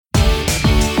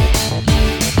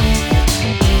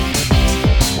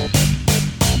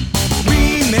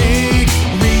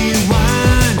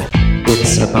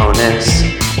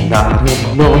not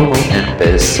a normal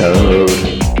episode.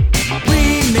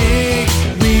 Remake,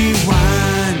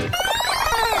 rewind.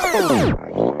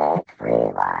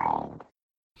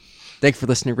 Thanks for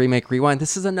listening to Remake Rewind.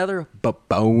 This is another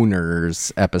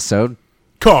Boners episode.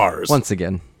 Cars. Once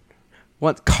again.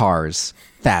 Cars.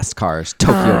 Fast cars.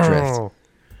 Tokyo Drift.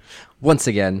 Once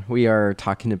again, we are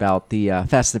talking about the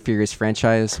Fast and Furious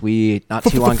franchise. We, not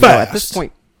too long ago, at this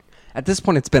point,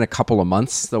 it's been a couple of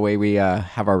months, the way we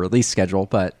have our release schedule,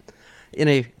 but in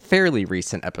a fairly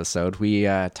recent episode, we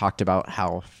talked about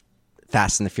how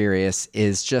Fast and the Furious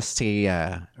is just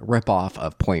a ripoff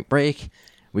of Point Break.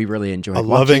 We really enjoyed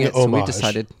watching it, so we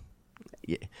decided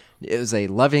it was a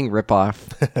loving ripoff,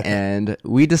 and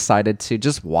we decided to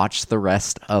just watch the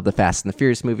rest of the Fast and the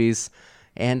Furious movies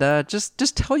and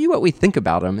just tell you what we think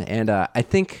about them. And I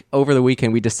think over the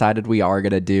weekend we decided we are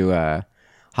going to do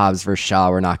Hobbs vs. Shaw.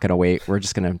 We're not going to wait. We're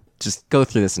just going to go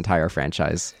through this entire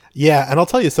franchise. Yeah, and I'll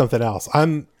tell you something else.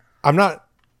 I'm not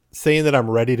saying that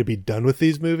I'm ready to be done with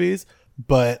these movies,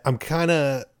 but I'm kind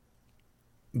of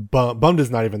bummed is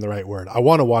not even the right word. I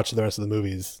want to watch the rest of the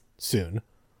movies soon.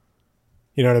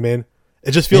 You know what I mean?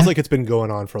 It just feels like it's been going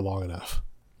on for long enough.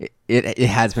 It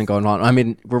has been going on. I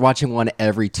mean, we're watching one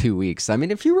every 2 weeks. I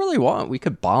mean, if you really want, we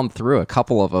could bomb through a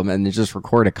couple of them and just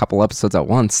record a couple episodes at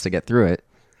once to get through it.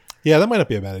 Yeah, that might not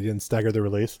be a bad idea and stagger the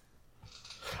release.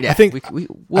 Yeah, I think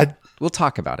we'll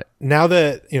talk about it. Now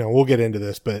that, we'll get into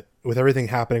this, but with everything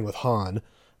happening with Han,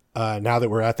 now that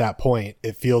we're at that point,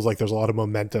 it feels like there's a lot of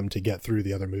momentum to get through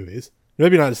the other movies.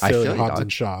 Maybe not necessarily Hobbs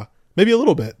and Shaw. Maybe a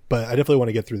little bit, but I definitely want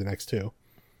to get through the next two.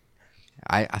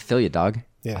 I feel you, dog.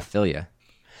 Yeah. I feel you.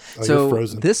 Oh, so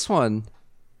this one,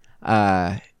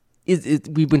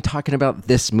 we've been talking about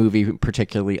this movie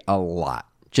particularly a lot,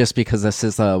 just because this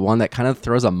is one that kind of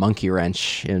throws a monkey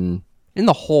wrench in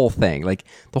the whole thing. Like,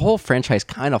 the whole franchise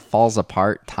kind of falls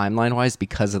apart timeline-wise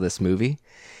because of this movie.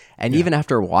 And even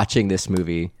after watching this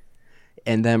movie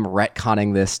and them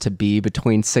retconning this to be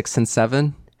between 6 and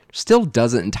 7, still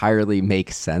doesn't entirely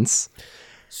make sense.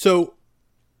 So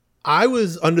I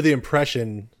was under the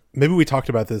impression, maybe we talked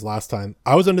about this last time,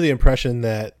 I was under the impression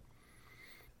that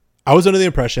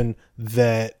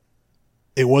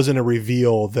it wasn't a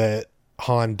reveal that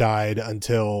Han died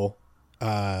until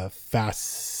Fast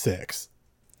 6,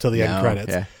 till the end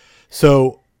credits. Yeah.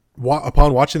 So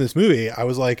upon watching this movie, I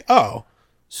was like, oh,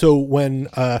 so when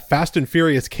Fast and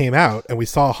Furious came out and we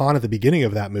saw Han at the beginning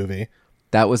of that movie,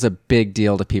 that was a big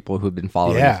deal to people who've been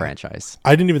following the franchise.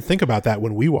 I didn't even think about that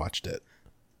when we watched it.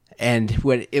 And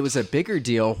when it was a bigger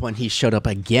deal when he showed up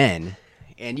again,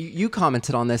 and you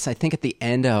commented on this, I think at the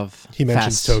end of he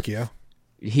mentions Tokyo.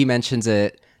 He mentions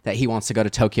it, that he wants to go to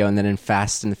Tokyo, and then in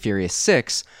Fast and the Furious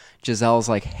 6, Giselle's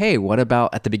like, hey, what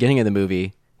about at the beginning of the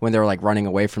movie when they're like running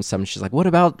away from someone? She's like, what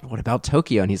about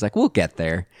Tokyo? And he's like, we'll get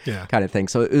there, kind of thing.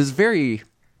 So it was very,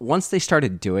 once they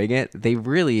started doing it, they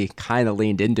really kind of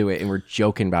leaned into it and were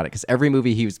joking about it, because every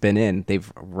movie he's been in,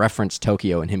 they've referenced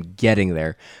Tokyo and him getting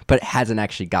there, but it hasn't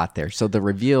actually got there. So the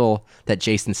reveal that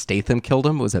Jason Statham killed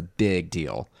him was a big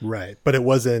deal. Right. But it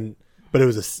wasn't, it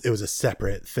was a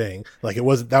separate thing. Like, it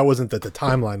wasn't that the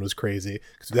timeline was crazy,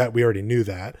 because that we already knew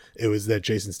that. It was that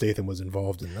Jason Statham was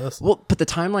involved in this. Well, but the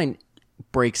timeline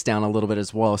breaks down a little bit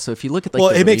as well. So if you look at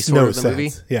it makes no sense.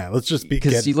 Movie, yeah, let's just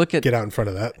get out in front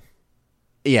of that.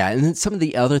 Yeah, and then some of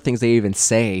the other things they even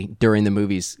say during the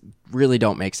movies really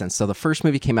don't make sense. So the first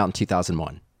movie came out in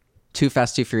 2001. Too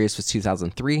Fast, Too Furious was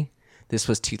 2003. This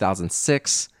was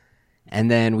 2006. And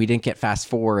then we didn't get Fast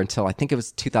 4 until I think it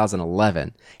was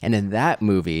 2011. And in that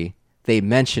movie, they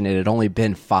mentioned it had only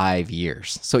been 5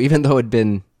 years. So even though it had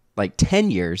been like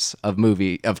 10 years of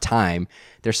time,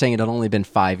 they're saying it had only been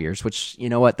 5 years, which, you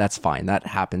know what? That's fine. That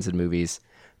happens in movies.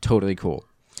 Totally cool.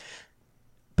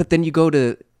 But then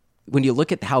when you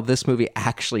look at how this movie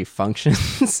actually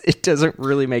functions, it doesn't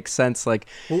really make sense. Like,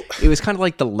 it was kind of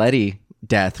like the Letty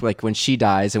death, like when she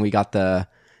dies, and we got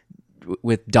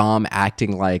with Dom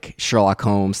acting like Sherlock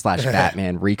Holmes /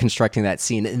 Batman, reconstructing that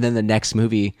scene. And then the next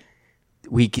movie,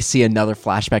 we see another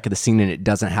flashback of the scene, and it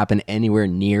doesn't happen anywhere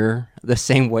near the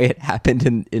same way it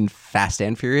happened in Fast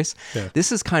and Furious. Yeah.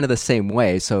 This is kind of the same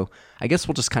way. So I guess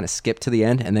we'll just kind of skip to the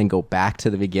end and then go back to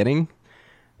the beginning.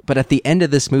 But at the end of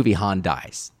this movie, Han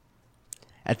dies.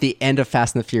 At the end of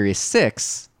Fast and the Furious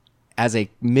 6, as a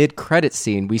mid-credit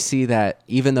scene, we see that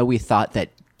even though we thought that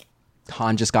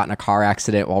Han just got in a car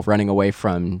accident while running away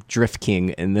from Drift King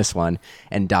in this one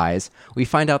and dies, we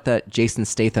find out that Jason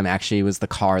Statham actually was the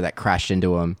car that crashed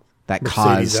into him that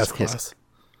Mercedes caused S-Class.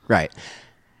 Right.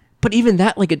 But even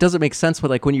that, like, it doesn't make sense.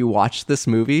 But like when you watch this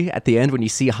movie at the end, when you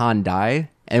see Han die,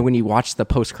 And when you watch the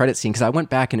post-credit scene, because I went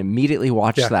back and immediately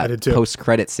watched that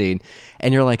post-credit scene,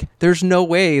 and you're like, there's no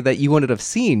way that you wouldn't have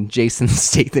seen Jason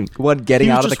Statham getting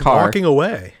out of the car. Walking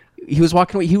away. He was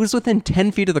walking away. He was within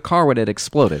 10 feet of the car when it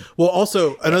exploded. Well,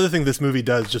 also, another thing this movie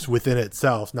does just within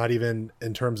itself, not even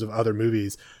in terms of other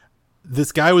movies,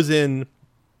 this guy was in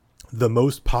the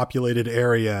most populated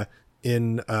area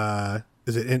in,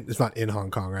 it's not in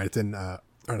Hong Kong, right? It's in,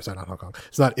 sorry, not Hong Kong.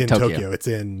 It's not in Tokyo. It's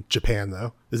in Japan,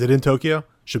 though. Is it in Tokyo?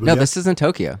 Shibuya? No, this is in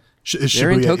Tokyo. Is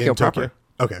They're in Tokyo proper.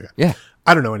 Okay. Yeah.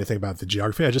 I don't know anything about the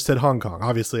geography. I just said Hong Kong.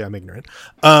 Obviously, I'm ignorant.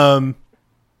 But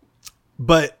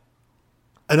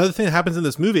another thing that happens in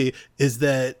this movie is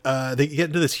that they get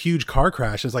into this huge car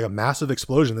crash. It's like a massive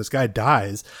explosion. This guy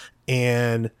dies.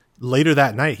 And later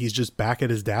that night, he's just back at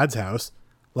his dad's house.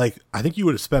 Like, I think you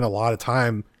would have spent a lot of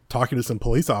time talking to some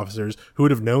police officers who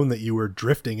would have known that you were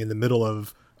drifting in the middle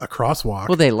of a crosswalk.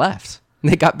 Well, they left.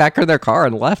 They got back in their car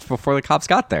and left before the cops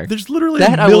got there. There's literally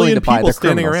a million people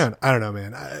standing around. I don't know,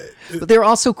 man. But there are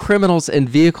also criminals in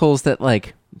vehicles that,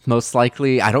 like, most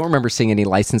likely, I don't remember seeing any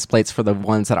license plates for the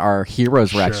ones that our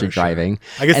heroes were actually driving.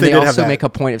 I guess and they also make a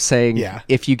point of saying,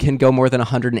 if you can go more than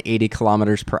 180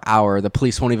 kilometers per hour, the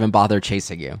police won't even bother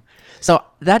chasing you. So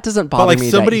that doesn't bother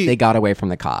me that they got away from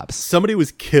the cops. Somebody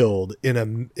was killed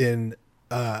in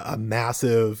a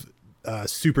massive,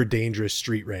 super dangerous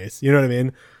street race. You know what I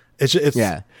mean?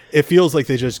 It feels like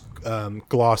they just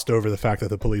glossed over the fact that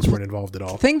the police weren't involved at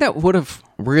all. The thing that would have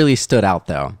really stood out,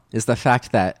 though, is the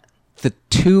fact that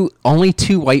the only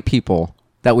two white people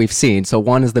that we've seen, so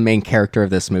one is the main character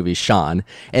of this movie, Sean,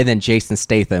 and then Jason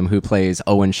Statham, who plays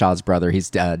Owen Shaw's brother.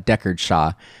 He's Deckard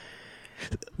Shaw.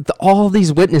 All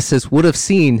these witnesses would have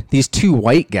seen these two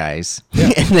white guys,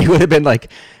 and they would have been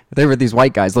like, they were these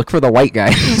white guys. Look for the white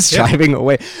guy who's driving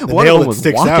away. One of them was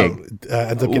walking.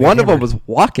 One of them was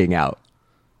walking out.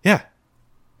 Yeah.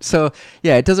 So,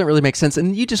 yeah, it doesn't really make sense.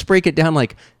 And you just break it down,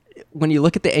 like, when you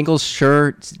look at the angles,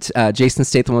 sure, Jason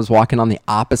Statham was walking on the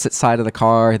opposite side of the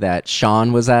car that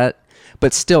Sean was at.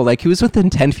 But still, like, he was within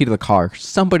 10 feet of the car.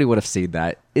 Somebody would have seen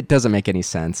that. It doesn't make any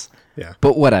sense. Yeah.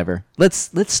 But whatever.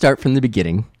 Let's start from the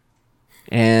beginning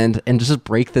and just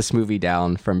break this movie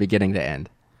down from beginning to end.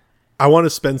 I want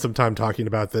to spend some time talking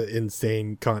about the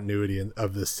insane continuity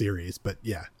of this series, but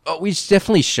yeah. Oh, we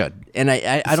definitely should. And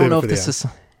I don't know if this is...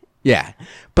 Yeah.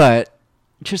 But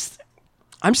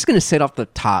I'm just going to say it off the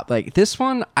top. Like, this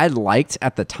one I liked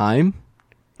at the time,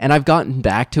 and I've gotten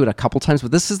back to it a couple times,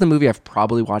 but this is the movie I've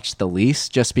probably watched the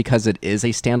least just because it is a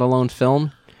standalone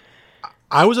film.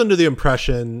 I was under the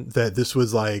impression that this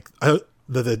was like... I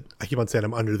keep on saying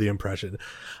I'm under the impression.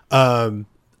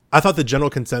 I thought the general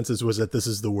consensus was that this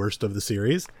is the worst of the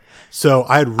series. So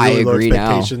I had really low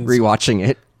expectations. Now, rewatching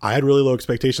it. I had really low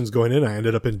expectations going in. I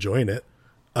ended up enjoying it.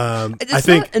 It's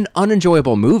not an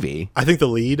unenjoyable movie. I think the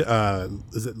lead,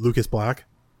 is it Lucas Black,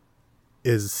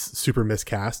 is super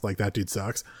miscast. Like, that dude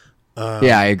sucks.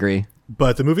 Yeah, I agree.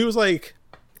 But the movie was like,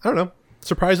 I don't know,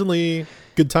 surprisingly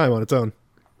good time on its own.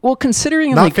 Well,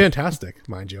 considering not fantastic,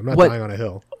 mind you. I'm not dying on a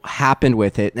hill. Happened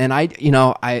with it, and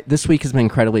this week has been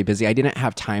incredibly busy. I didn't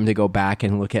have time to go back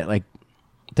and look at like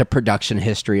the production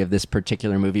history of this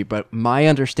particular movie, but my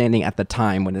understanding at the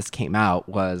time when this came out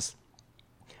was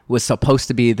supposed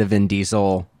to be the Vin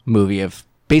Diesel movie of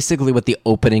basically what the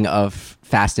opening of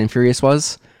Fast and Furious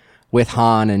was, with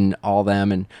Han and all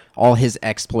them and all his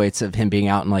exploits of him being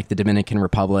out in like the Dominican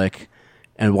Republic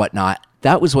and whatnot.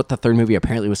 That was what the third movie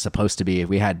apparently was supposed to be.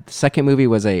 We had the second movie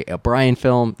was a Brian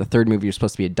film. The third movie was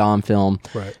supposed to be a Dom film.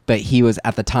 Right. But he was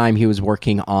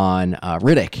working on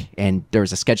Riddick, and there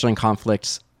was a scheduling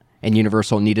conflict, and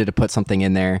Universal needed to put something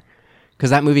in there because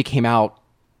that movie came out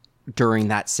during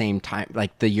that same time,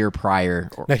 like the year prior.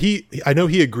 Now I know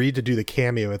he agreed to do the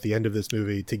cameo at the end of this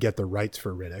movie to get the rights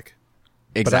for Riddick.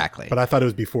 Exactly. But I thought it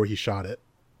was before he shot it.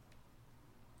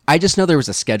 I just know there was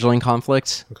a scheduling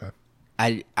conflict. Okay.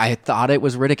 I thought it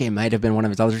was Riddick. It might have been one of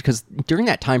his others because during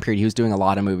that time period, he was doing a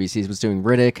lot of movies. He was doing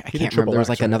Riddick. I can't remember. There was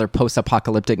like another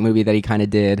post-apocalyptic movie that he kind of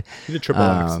did. He did Triple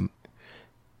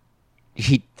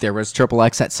X. There was Triple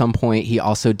X at some point. He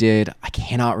also did, I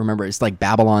cannot remember. It's like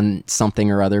Babylon something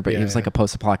or other, but it was like a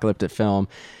post-apocalyptic film.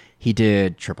 He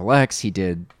did Triple X. He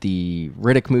did the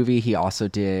Riddick movie. He also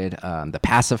did The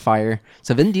Pacifier.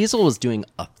 So Vin Diesel was doing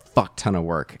a fuck ton of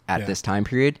work at this time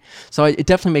period. So it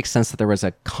definitely makes sense that there was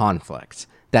a conflict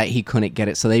that he couldn't get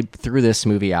it. So they threw this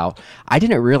movie out. I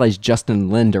didn't realize Justin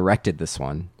Lin directed this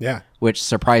one. Yeah. Which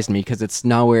surprised me because it's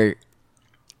nowhere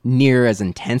near as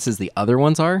intense as the other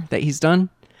ones are that he's done.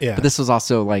 Yeah. But this was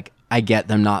also like, I get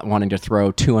them not wanting to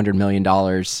throw $200 million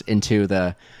into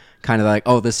the kind of like,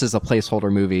 oh, this is a placeholder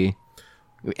movie.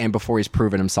 and before he's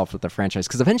proven himself with the franchise.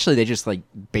 Because eventually they just like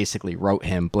basically wrote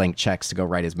him blank checks to go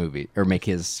write his movie or make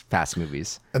his Fast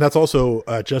movies. And that's also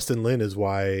Justin Lin is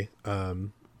why.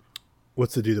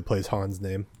 What's the dude that plays Han's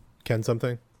name? Ken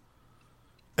something.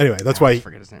 Anyway, that's why.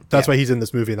 Forget his name. That's why he's in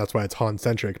this movie, and that's why it's Han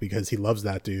centric, because he loves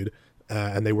that dude,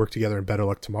 and they work together in Better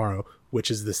Luck Tomorrow, which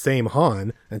is the same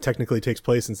Han and technically takes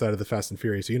place inside of the Fast and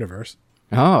Furious universe.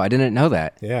 Oh, I didn't know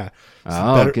that. Yeah.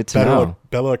 Oh, good to know.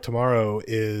 Better Luck Tomorrow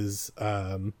is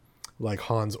like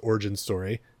Han's origin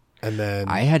story, and then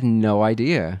I had no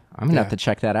idea. I'm gonna have to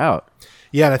check that out.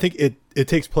 Yeah, and I think it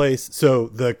takes place. So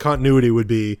the continuity would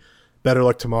be Better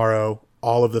Luck Tomorrow,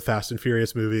 all of the Fast and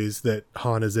Furious movies that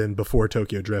Han is in before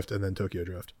Tokyo Drift, and then Tokyo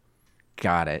Drift.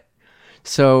 Got it.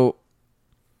 So,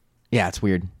 yeah, it's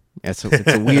weird. It's a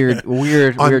weird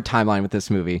timeline with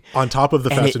this movie. On top of the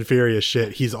Fast and Furious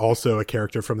shit, he's also a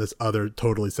character from this other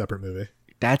totally separate movie.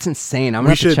 That's insane. I'm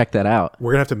going to have to check that out.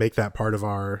 We're going to have to make that part of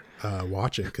our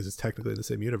watching, because it's technically the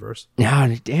same universe.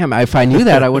 Yeah, damn. If I knew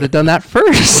that, I would have done that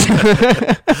first.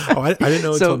 I didn't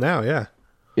know until now, yeah.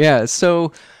 Yeah,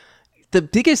 so the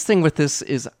biggest thing with this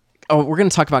is, we're going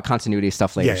to talk about continuity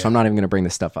stuff later, so I'm not even going to bring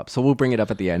this stuff up. So we'll bring it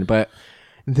up at the end. But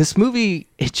this movie,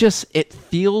 it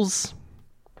feels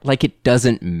like it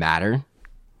doesn't matter,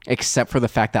 except for the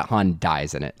fact that Han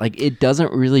dies in it. Like, it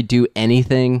doesn't really do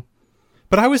anything.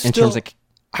 But I was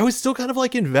still kind of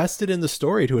like invested in the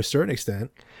story to a certain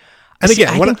extent. And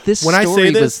again, when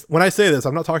I say this,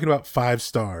 I'm not talking about 5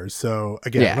 stars. So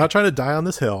again, I'm not trying to die on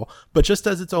this hill, but just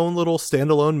as its own little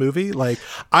standalone movie, like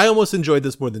I almost enjoyed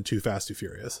this more than Too Fast, Too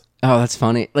Furious. Oh, that's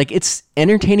funny. Like, it's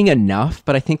entertaining enough,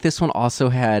 but I think this one also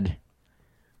had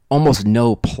almost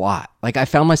no plot. Like, I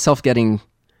found myself getting,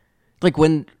 like,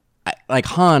 like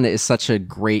Han is such a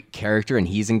great character and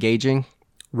he's engaging.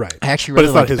 Right. I actually really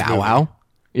liked Bow Wow.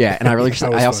 Yeah, and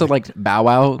I also liked Bow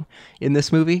Wow in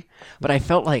this movie, but I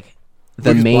felt like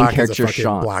the main character,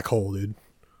 Sean, black hole, dude.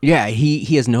 Yeah,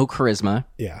 he has no charisma.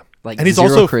 Yeah, like, and he's zero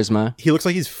also charisma. He looks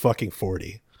like he's fucking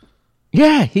 40.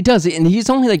 Yeah, he does, and he's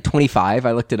only like 25.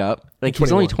 I looked it up. Like,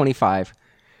 he's only 25.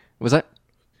 Was that?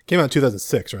 Came out in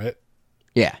 2006, right?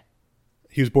 Yeah.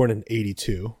 He was born in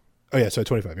 82. Oh yeah, so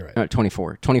 25. You're right. No,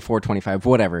 24, 25,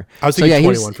 whatever. I was thinking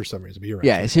 21 for some reason, but you're right.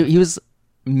 Yeah, so he was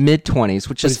mid-20s,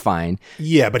 which is fine.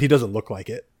 Yeah, but he doesn't look like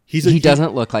it. He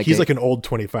doesn't look like it. He's like an old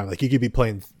 25. Like, he could be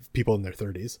playing people in their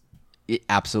 30s.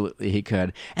 Absolutely, he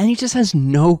could. And he just has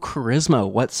no charisma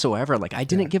whatsoever. Like, I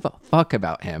didn't give a fuck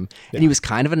about him. And he was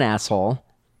kind of an asshole,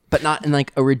 but not in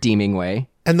like a redeeming way.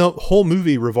 And the whole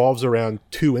movie revolves around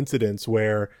 2 incidents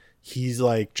where he's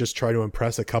like just trying to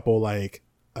impress a couple like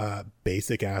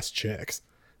basic ass chicks.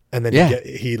 And then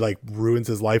he like ruins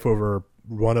his life over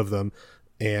one of them.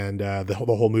 And the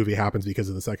whole movie happens because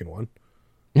of the second one.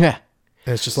 Yeah.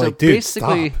 And it's just like, dude,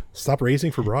 stop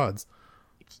racing for broads.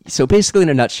 So basically, in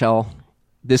a nutshell,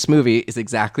 this movie is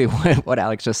exactly what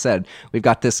Alex just said. We've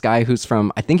got this guy who's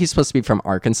from, I think he's supposed to be from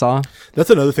Arkansas. That's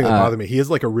another thing that bothered me. He has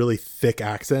like a really thick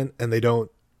accent, and they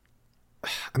don't,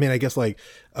 I mean, I guess like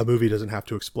a movie doesn't have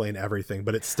to explain everything,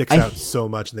 but it sticks out so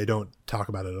much and they don't talk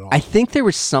about it at all. I think there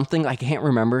was something, I can't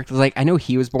remember. Like, I know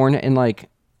he was born in like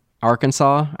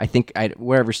Arkansas, I think,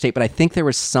 wherever state, but I think there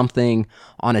was something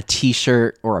on a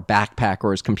t-shirt or a backpack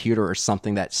or his computer or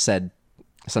something that said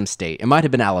some state. It might have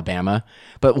been Alabama,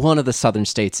 but one of the southern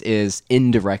states is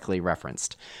indirectly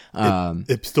referenced.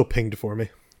 It still pinged for me.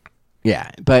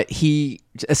 Yeah, but he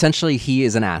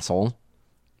is an asshole,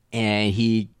 and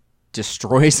he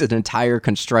destroys an entire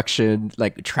construction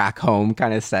like track home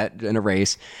kind of set in a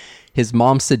race. His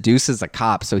mom seduces a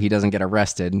cop so he doesn't get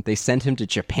arrested. They send him to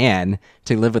Japan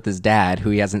to live with his dad, who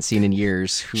he hasn't seen in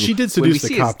years. She did seduce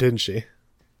the cop, didn't she?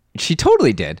 She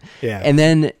totally did. Yeah. And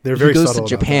then he goes to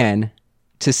Japan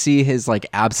to see his like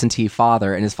absentee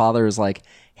father, and his father is like,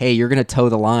 "Hey, you're gonna toe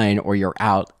the line or you're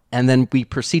out." And then we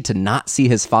proceed to not see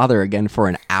his father again for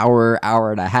an hour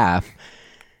and a half.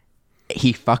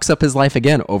 He fucks up his life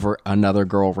again over another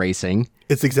girl racing.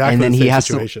 It's exactly the same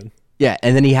situation.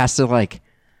 And then he has to like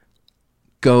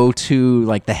go to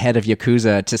like the head of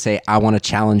Yakuza to say, "I want to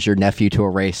challenge your nephew to a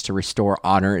race to restore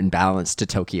honor and balance to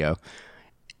Tokyo."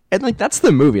 And like, that's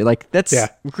the movie. Like, that's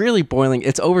really boiling.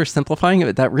 It's oversimplifying it,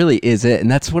 but that really is it. And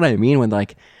that's what I mean when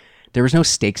like there was no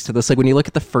stakes to this. Like, when you look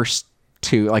at the first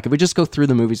 2, like if we just go through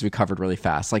the movies we covered really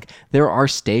fast, like there are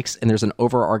stakes and there's an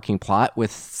overarching plot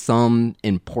with some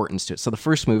importance to it. So the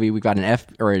first movie, we've got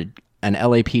an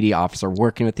LAPD officer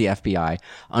working with the FBI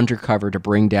undercover to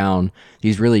bring down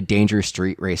these really dangerous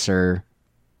street racer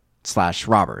 /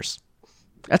 robbers.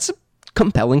 That's a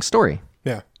compelling story.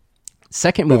 Yeah.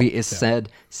 Second movie is said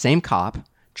same cop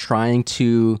trying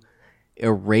to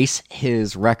erase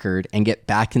his record and get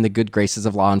back in the good graces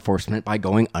of law enforcement by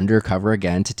going undercover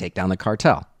again to take down the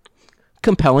cartel.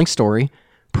 Compelling story,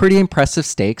 pretty impressive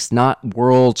stakes, not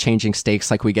world-changing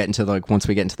stakes like we get into once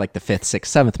we get into like the 5th, 6th,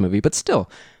 7th movie, but still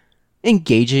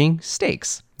engaging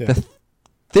stakes. Yeah.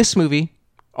 This movie,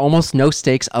 almost no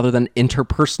stakes other than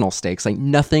interpersonal stakes, like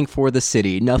nothing for the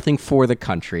city, nothing for the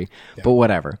country, but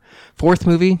whatever. 4th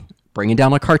movie, bringing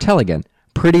down a cartel again.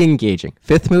 Pretty engaging.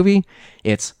 5th movie,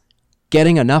 it's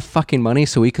getting enough fucking money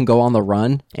so we can go on the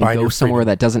run and go somewhere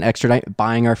that doesn't extradite,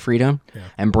 buying our freedom,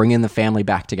 and bringing the family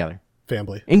back together.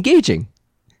 Family. Engaging.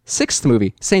 6th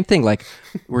movie, same thing. Like,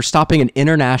 we're stopping an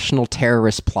international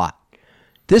terrorist plot.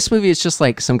 This movie is just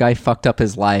like some guy fucked up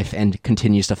his life and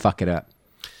continues to fuck it up.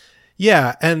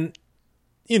 Yeah, and,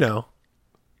 you know,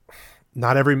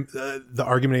 not every... the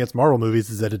argument against Marvel movies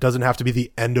is that it doesn't have to be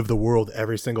the end of the world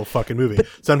every single fucking movie.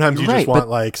 Sometimes you just want,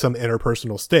 like, some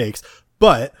interpersonal stakes.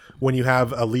 But when you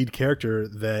have a lead character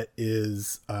that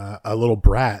is a little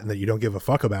brat and that you don't give a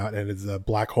fuck about and is a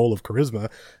black hole of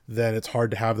charisma, then it's hard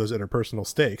to have those interpersonal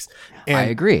stakes. And I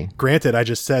agree. Granted, I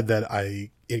just said that I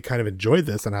kind of enjoyed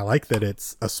this and I like that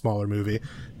it's a smaller movie.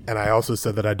 And I also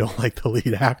said that I don't like the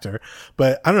lead actor.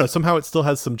 But I don't know, somehow it still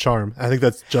has some charm. I think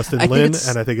that's Justin Lin,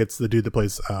 and I think it's the dude that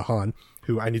plays Han,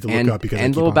 who I need to look up because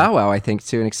and Lil Bow Wow, I think,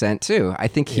 to an extent too. I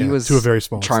think he was to a very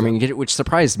small charming, which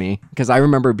surprised me because I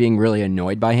remember being really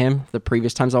annoyed by him the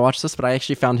previous times I watched this, but I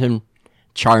actually found him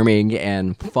charming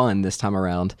and fun this time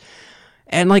around.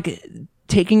 And like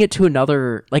taking it to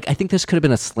another, like I think this could have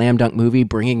been a slam dunk movie,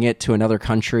 bringing it to another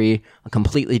country, a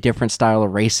completely different style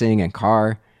of racing and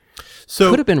car. So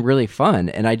could have been really fun,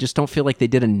 and I just don't feel like they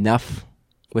did enough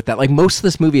with that. Like most of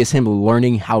this movie is him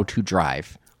learning how to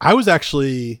drive. I was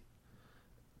actually...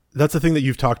 That's the thing that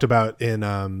you've talked about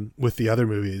in with the other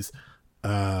movies,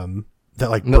 that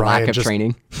like the lack of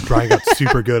training. Brian got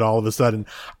super good all of a sudden.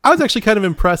 I was actually kind of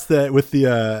impressed that with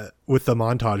the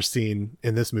montage scene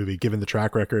in this movie, given the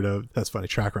track record of these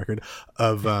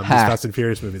Fast and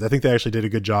Furious movies. I think they actually did a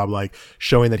good job, like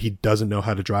showing that he doesn't know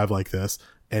how to drive like this,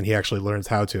 and he actually learns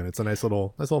how to, and it's a nice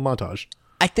little montage.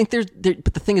 I think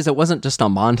but the thing is, it wasn't just a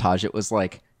montage. It was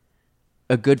like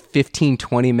a good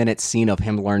 15-20 minute scene of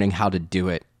him learning how to do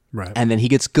it. Right. And then he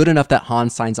gets good enough that Han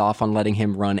signs off on letting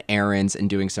him run errands and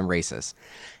doing some races.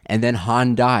 And then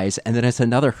Han dies, and then it's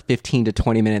another 15 to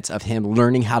 20 minutes of him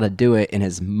learning how to do it in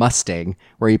his Mustang,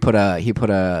 where he put a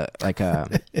like a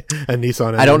Nissan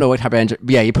engine. I don't know what type of engine.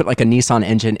 Yeah, he put like a Nissan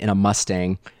engine in a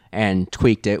Mustang and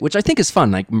tweaked it, which I think is fun,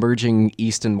 like merging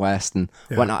East and West and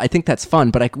whatnot. I think that's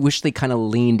fun, but I wish they kind of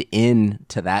leaned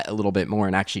into that a little bit more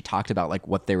and actually talked about like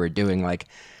what they were doing. Like,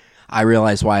 I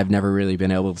realize why I've never really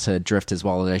been able to drift as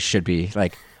well as I should be.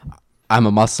 Like, I'm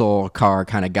a muscle car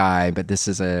kind of guy, but this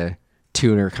is a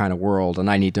tuner kind of world, and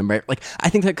I need to, like, I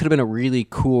think that could have been a really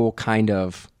cool kind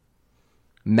of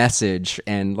message,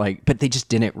 and like, but they just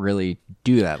didn't really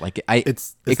do that. Like,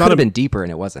 it could have been deeper, and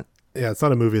it wasn't. Yeah, it's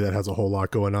not a movie that has a whole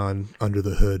lot going on under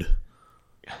the hood.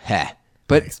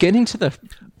 But nice. Getting to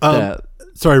the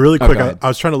sorry, really quick. I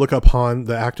was trying to look up Han,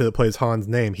 the actor that plays Han's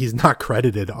name. He's not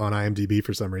credited on IMDb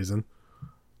for some reason.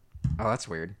 Oh, that's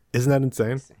weird. Isn't that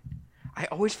insane? I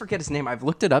always forget his name. I've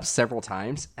looked it up several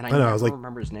times, and I never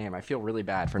remember his name. I feel really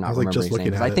bad for not remembering his name,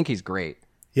 because I think he's great.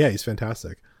 Yeah, he's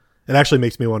fantastic. It actually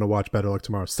makes me want to watch Better Luck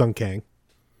Tomorrow. Sung Kang.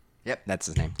 Yep, that's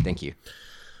his name. Thank you.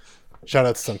 Shout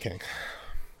out to Sung Kang.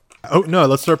 Oh, no,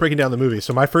 let's start breaking down the movie.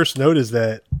 So my first note is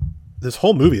that this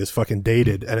whole movie is fucking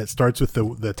dated, and it starts with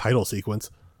the title sequence,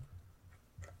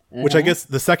 which I guess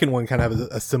the second one kind of has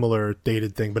a similar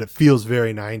dated thing, but it feels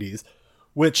very 90s,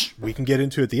 which we can get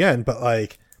into at the end. But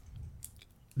like,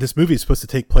 this movie is supposed to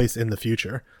take place in the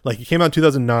future. Like, it came out in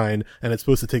 2009, and it's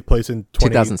supposed to take place in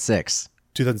 2006,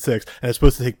 and it's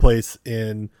supposed to take place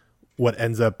in what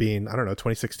ends up being, I don't know,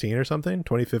 2016 or something,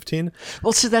 2015.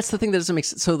 Well, so that's the thing that doesn't make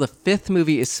sense. So the fifth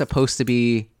movie is supposed to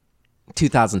be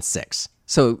 2006.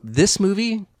 So this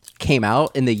movie came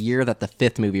out in the year that the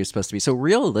fifth movie was supposed to be. So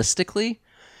realistically,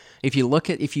 if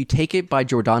you take it by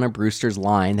Jordana Brewster's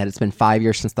line that it's been 5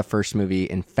 years since the first movie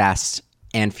in Fast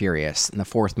and Furious in the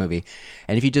fourth movie,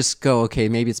 and if you just go, okay,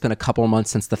 maybe it's been a couple of months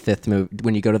since the fifth movie,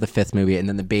 when you go to the fifth movie, and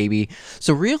then the baby.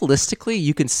 So realistically,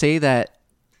 you can say that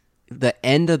the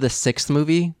end of the sixth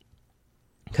movie,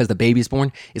 because the baby's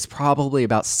born, is probably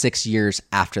about 6 years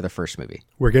after the first movie.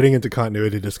 We're getting into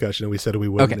continuity discussion, and we said we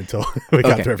wouldn't until we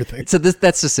got through everything. So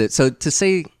that's just it. So to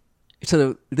say,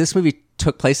 this movie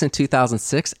took place in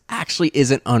 2006 actually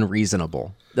isn't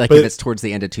unreasonable. Like, if it's towards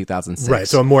the end of 2006. Right.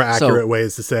 So a more accurate way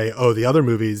is to say, the other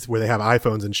movies where they have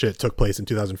iPhones and shit took place in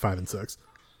 2005 and 6.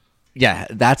 Yeah,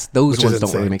 those Which ones is don't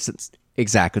insane. really make sense.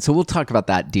 Exactly. So we'll talk about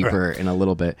that deeper in a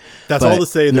little bit. That's But all to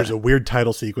say. There's a weird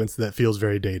title sequence that feels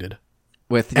very dated.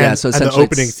 with And, so and the essentially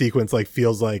opening it's- sequence like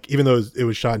feels like, even though it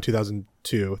was shot in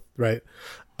 2002, right?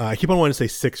 I keep on wanting to say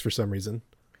 6 for some reason.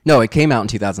 No, it came out in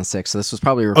 2006. So this was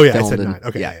probably Oh yeah, I filmed said in, 9.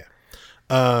 Okay, yeah.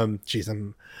 Jeez,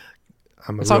 I'm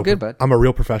a It's all real good, bud. I'm a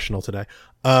real professional today.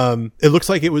 It looks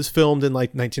like it was filmed in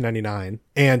like 1999,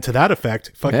 and to that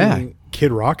effect, fucking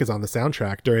Kid Rock is on the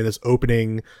soundtrack during this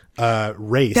opening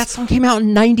race. That song came out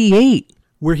in 98.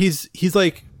 Where he's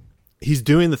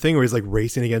doing the thing where he's like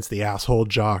racing against the asshole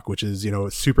jock, which is, you know,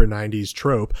 a super 90s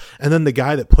trope. And then the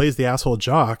guy that plays the asshole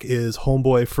jock is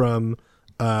homeboy from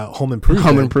Home Improvement.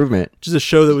 Home Improvement. Which is a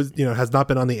show that was, you know, has not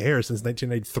been on the air since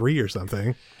 1993 or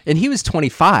something. And he was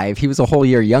 25. He was a whole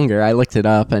year younger. I looked it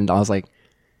up and I was like,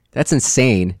 that's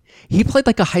insane. He played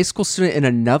like a high school student in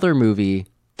another movie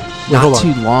not hold on.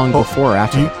 too long before or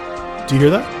after. Do you hear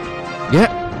that?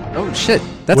 Yeah. Oh shit.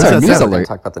 That's What does our that news sound? alert.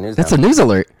 Talk about the news That's now. a news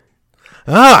alert.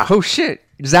 Ah, Oh shit.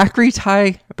 Zachary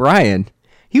Ty Bryan.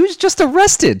 He was just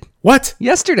arrested what?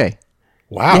 yesterday.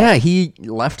 Wow. Yeah, he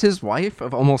left his wife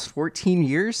of almost 14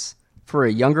 years for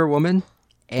a younger woman.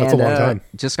 And, That's a long time.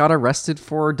 Just got arrested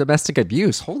for domestic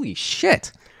abuse. Holy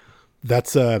shit.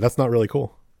 That's not really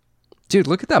cool. Dude,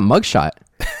 look at that mugshot.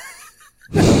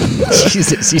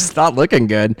 Jesus, he's not looking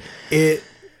good.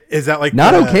 Is that like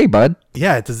Not okay, bud.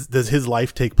 Yeah. Does his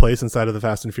life take place inside of the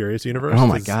Fast and Furious universe? Oh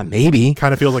my god, maybe.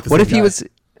 Kind of feels like the What same if he guy. was?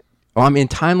 Well, I mean,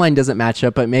 timeline doesn't match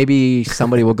up, but maybe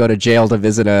somebody will go to jail to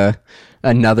visit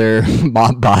another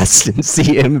mob boss and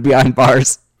see him behind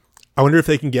bars. I wonder if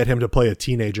they can get him to play a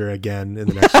teenager again in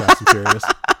the next Fast and Furious.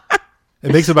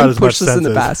 It makes about as much Push this sense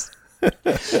in the as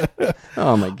past.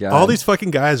 Oh my god! all these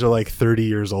fucking guys are like 30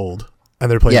 years old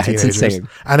and they're playing Yeah, it's teenagers. insane.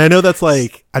 And I know that's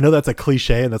a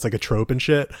cliche and that's like a trope and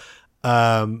shit.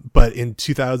 But in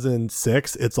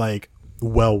 2006, it's like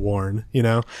well worn. You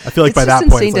know, I feel like It's by just that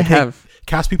point, insane it's to like, hey, have-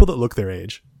 cast people that look their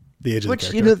age, the age of the Which,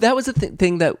 character. you know, that was a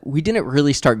thing that we didn't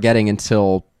really start getting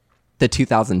until the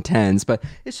 2010s, but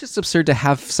it's just absurd to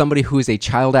have somebody who is a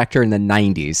child actor in the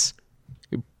 90s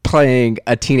playing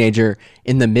a teenager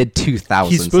in the mid 2000s.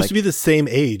 He's supposed to be the same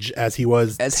age as he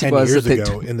was 10 years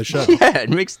ago in the show. Yeah, it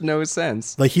makes no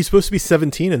sense. Like he's supposed to be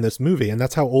 17 in this movie, and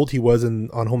that's how old he was on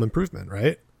Home Improvement,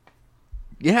 right?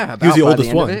 Yeah, about He was the by oldest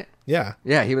end of one. it. Yeah.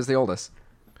 Yeah, he was the oldest.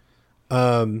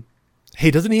 Hey,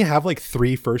 doesn't he have like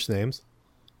 3 first names?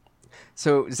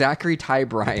 So Zachary Ty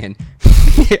Bryan.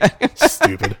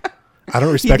 Stupid. I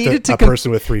don't respect needed to a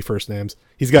person with 3 first names.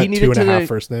 He's got He needed 2.5 to-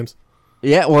 first names.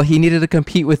 Yeah, well, he needed to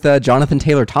compete with Jonathan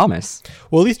Taylor Thomas.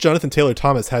 Well, at least Jonathan Taylor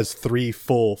Thomas has 3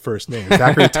 full first names.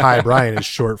 Zachary Ty Bryan is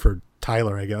short for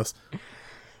Tyler, I guess.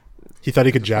 He thought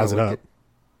he could jazz it up.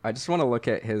 I just want to look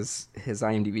at his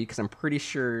IMDb because I'm pretty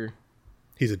sure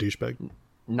He's a douchebag.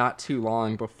 not too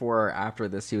long before or after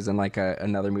this, he was in like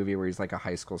another movie where he's like a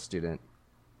high school student.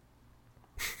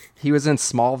 He was in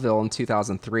Smallville in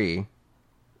 2003,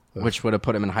 which would have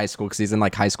put him in high school because he's in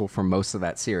like high school for most of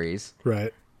that series.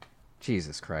 Right.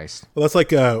 Jesus Christ. Well, that's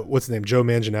like, what's his name? Joe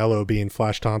Manganiello being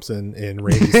Flash Thompson in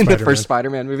Raimi's In Spider-Man. the first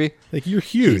Spider-Man movie? Like, you're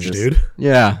huge, Jesus. dude.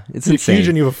 Yeah, it's You're insane. huge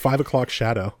and you have a 5 o'clock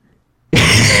shadow.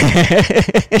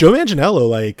 Joe Manganiello,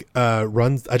 like,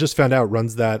 runs, I just found out,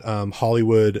 runs that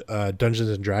Hollywood Dungeons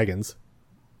and Dragons.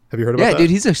 Have you heard about Yeah, that?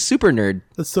 dude, he's a super nerd.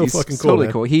 That's so He's fucking cool, Totally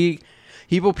man. cool.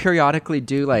 He will periodically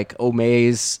do like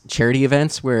Omay's charity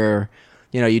events where,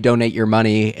 you know, you donate your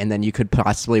money and then you could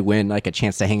possibly win like a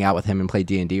chance to hang out with him and play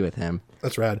D&D with him.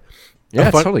 That's rad. Yeah, A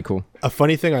it's fun- totally cool. A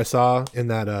funny thing I saw in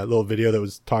that little video that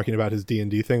was talking about his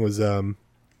D&D thing was they're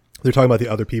talking about the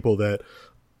other people the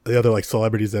other like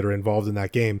celebrities that are involved in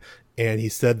that game, and he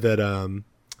said that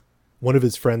one of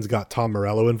his friends got Tom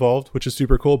Morello involved, which is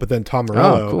super cool. But then Tom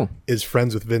Morello cool. is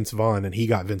friends with Vince Vaughn, and he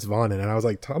got Vince Vaughn in. And I was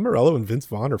like, Tom Morello and Vince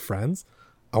Vaughn are friends?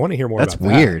 I want to hear more That's about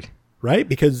that. weird. Right?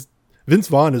 Because Vince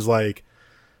Vaughn is like,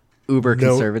 Uber No.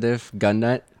 conservative, gun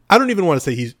nut. I don't even want to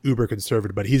say he's uber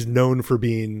conservative, but he's known for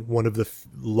being one of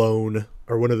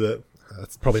the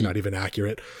that's probably not even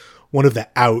accurate, one of the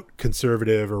out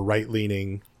conservative or right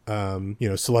leaning,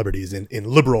 celebrities in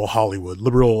liberal Hollywood,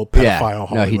 liberal pedophile Yeah,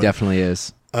 Hollywood. no, he definitely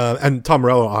is. And Tom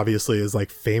Morello obviously is like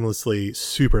famously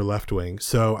super left wing.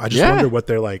 So I just Yeah. wonder what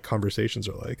their like conversations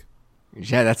are like.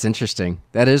 Yeah, that's interesting.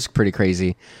 That is pretty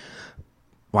crazy.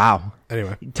 Wow.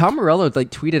 Anyway, Tom Morello like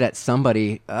tweeted at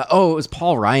somebody. It was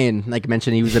Paul Ryan. Like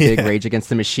mentioned, he was a big Yeah. Rage Against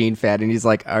the Machine fan, and he's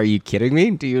like, "Are you kidding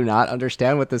me? Do you not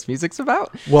understand what this music's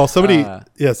about?" well, somebody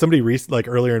like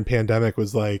earlier in pandemic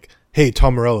was like, "Hey,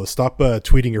 Tom Morello, stop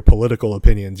tweeting your political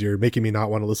opinions. You're making me not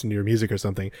want to listen to your music or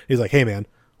something." He's like, "Hey, man,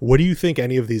 what do you think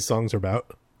any of these songs are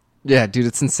about?" Yeah, dude,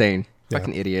 it's insane.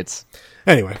 Fucking idiots.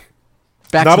 Anyway,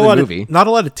 Back to the movie. Not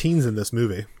a lot of teens in this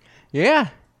movie. Yeah.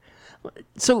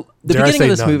 So the Dare I beginning of say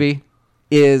this none? movie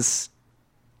is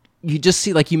you just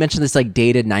see, like you mentioned, this like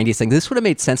dated 90s thing. This would have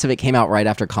made sense if it came out right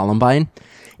after Columbine,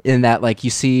 in that like you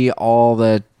see all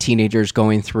the teenagers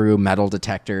going through metal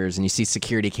detectors and you see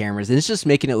security cameras, and it's just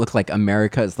making it look like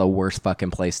America is the worst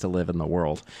fucking place to live in the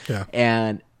world. Yeah.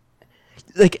 And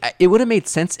like it would have made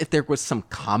sense if there was some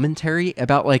commentary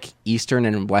about like Eastern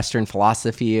and Western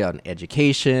philosophy on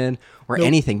education or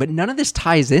anything, but none of this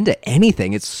ties into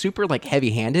anything. It's super like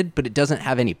heavy-handed, but it doesn't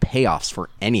have any payoffs for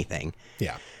anything.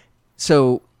 Yeah.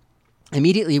 So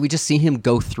immediately we just see him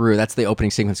go through, that's the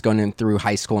opening sequence, going in through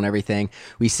high school and everything.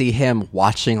 We see him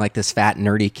watching like this fat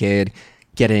nerdy kid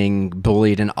getting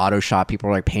bullied in auto shop. People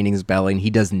are like painting his belly and he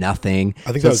does nothing.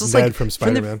 I think So that it's was just, like, Ned from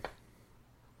Spider-Man.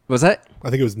 Was that? I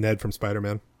think it was Ned from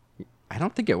Spider-Man. I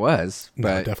don't think it was. No,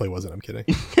 But it definitely wasn't. I'm kidding.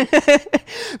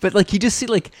 But like you just see,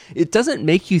 like, it doesn't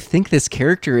make you think this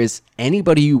character is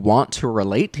anybody you want to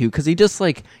relate to, because he just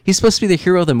like, he's supposed to be the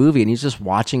hero of the movie and he's just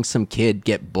watching some kid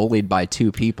get bullied by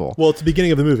two people, Well, it's the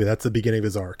beginning of the movie. That's the beginning of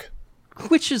his arc.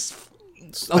 which is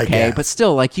I okay, guess. but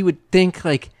still, like, you would think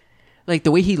like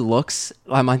the way he looks,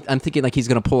 I'm thinking like he's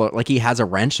gonna pull it, like he has a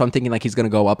wrench, so I'm thinking like he's gonna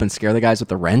go up and scare the guys with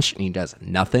the wrench, and he does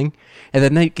nothing. And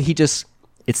then he just,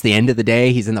 it's the end of the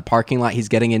day, he's in the parking lot, he's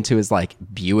getting into his like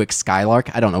Buick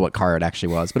Skylark, I don't know what car it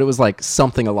actually was, but it was like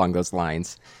something along those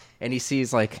lines, and he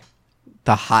sees like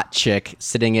the hot chick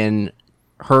sitting in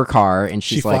her car, and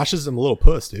She she's like, flashes him a little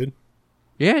puss, dude.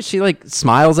 yeah, she like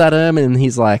smiles at him, and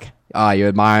he's like, oh, you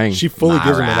admiring She fully my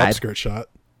gives him an ride?" upskirt shot.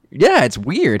 Yeah, it's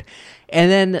weird. And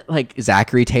then like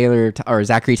Zachary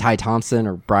Ty Thompson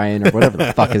or Brian or whatever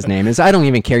the fuck his name is. I don't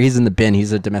even care. He's in the bin.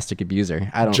 He's a domestic abuser.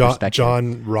 I don't respect him.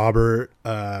 John, Robert,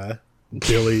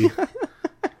 Billy,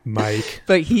 Mike.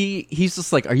 But he's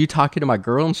just like, are you talking to my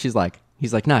girl? And he's like,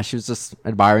 nah, she was just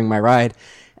admiring my ride.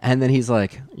 And then he's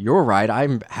like, your ride,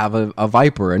 I have a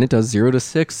Viper and it does 0 to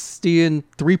 60 in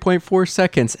 3.4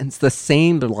 seconds. And it's the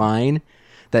same line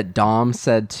that Dom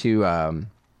said to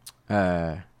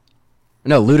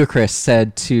Ludacris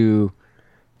said to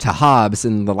Hobbs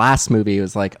in the last movie. It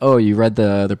was like, oh, you read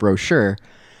the brochure.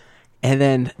 And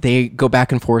then they go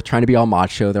back and forth trying to be all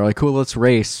macho. They're like, cool, let's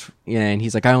race. And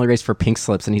he's like, I only race for pink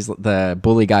slips. And the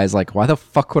bully guy's like, why the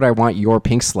fuck would I want your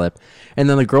pink slip? And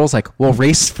then the girl's like, well,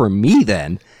 race for me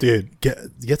then. Dude,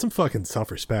 get some fucking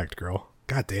self-respect, girl.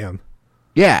 God damn.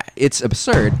 Yeah, it's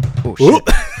absurd. Oh, shit.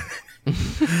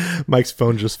 Oop. Mike's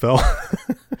phone just fell.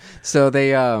 So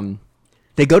they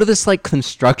go to this like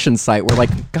construction site where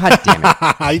like, god damn it.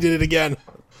 I did it again.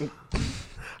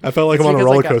 I felt like I'm It's on a because,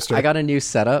 roller like, coaster. I got a new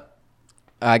setup.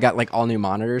 I got like all new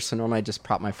monitors. So normally I just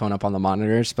prop my phone up on the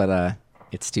monitors, but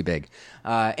it's too big.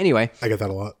 Anyway, I get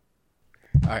that a lot.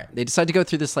 all right. They decide to go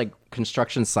through this like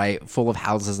construction site full of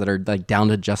houses that are like down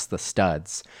to just the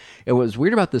studs. And what was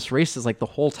weird about this race is like the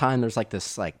whole time there's like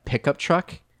this like pickup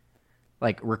truck,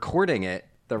 like recording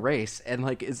the race, and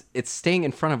like it's staying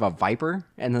in front of a Viper,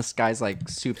 and this guy's like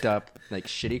souped up like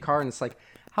shitty car, and it's like,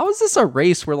 how is this a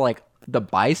race where like the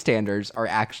bystanders are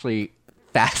actually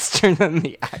faster than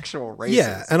the actual races?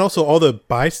 Yeah, and also all the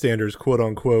bystanders, quote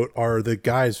unquote, are the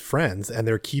guy's friends, and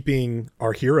they're keeping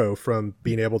our hero from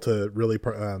being able to really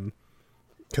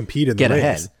compete in Get the race.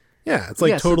 ahead. Yeah, it's like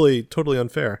Yeah, so- totally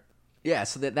unfair. Yeah,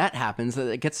 so that happens.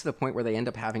 It gets to the point where they end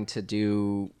up having to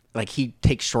do, like, he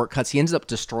takes shortcuts. He ends up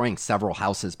destroying several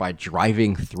houses by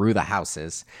driving through the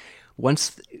houses. Once,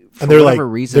 for And they're like whatever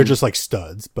reason, they're just like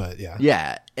studs, but yeah.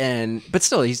 yeah, but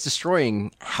still, he's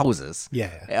destroying houses.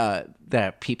 Yeah.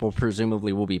 That people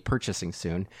presumably will be purchasing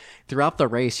soon. Throughout the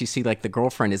race, you see like the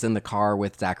girlfriend is in the car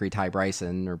with Zachary Ty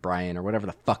Bryson or Brian or whatever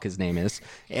the fuck his name is,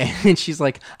 and she's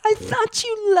like, "I thought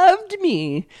you loved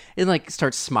me," and like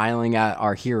starts smiling at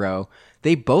our hero.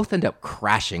 They both end up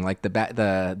crashing. Like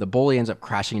the bully ends up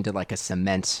crashing into like a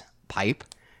cement pipe.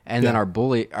 And then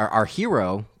our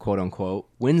hero, quote unquote,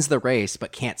 wins the race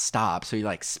but can't stop. So he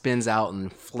like spins out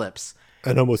and flips.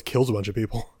 And almost kills a bunch of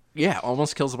people. Yeah,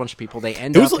 almost kills a bunch of people. They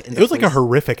end It was up like, in it the was like a place-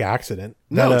 horrific accident.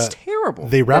 No, that, it's terrible.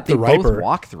 They wrapped that the both Viper.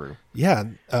 walk through. Yeah,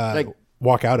 Like-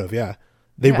 walk out of. Yeah,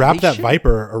 they Yeah, wrapped they that should.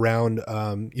 Viper around.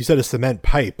 You said a cement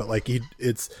pipe, but like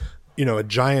it's a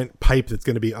giant pipe that's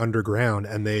going to be underground,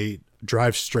 and they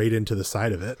drive straight into the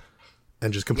side of it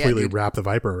and just completely dude. wrap the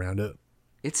Viper around it.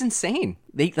 It's insane.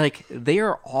 They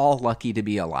are all lucky to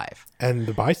be alive. And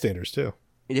the bystanders too.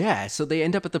 Yeah, so they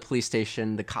end up at the police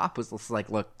station. The cop was just like,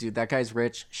 look, dude, that guy's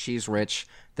rich. She's rich.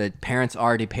 The parents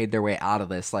already paid their way out of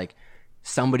this. Like,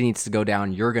 somebody needs to go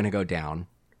down. You're going to go down.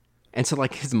 And so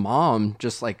like his mom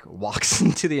just like walks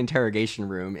into the interrogation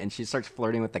room and she starts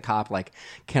flirting with the cop like,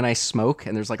 can I smoke?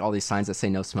 And there's like all these signs that say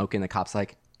no smoking. The cop's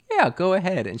like, yeah, go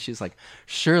ahead. And she's like,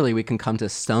 surely we can come to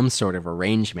some sort of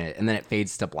arrangement. And then it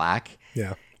fades to black.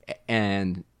 Yeah.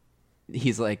 And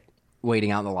he's like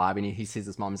waiting out in the lobby and he sees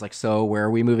his mom. He's like, so where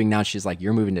are we moving now? She's like,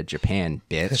 you're moving to Japan,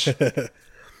 bitch.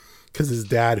 Because his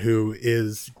dad, who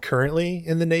is currently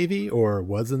in the Navy or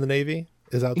was in the Navy,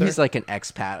 is out there. He's like an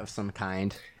expat of some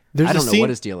kind. I don't know what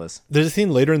his deal is. There's a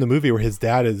scene later in the movie where his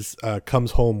dad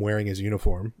comes home wearing his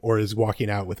uniform or is walking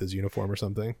out with his uniform or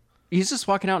something. He's just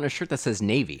walking out in a shirt that says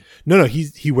Navy. No,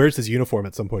 he wears his uniform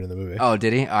at some point in the movie. Oh,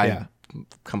 did he? I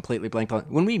completely blanked on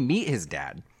when we meet his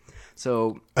dad.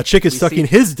 So a chick is sucking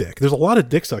his dick. There's a lot of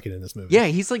dick sucking in this movie. Yeah,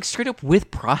 he's like straight up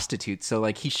with prostitutes. So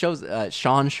like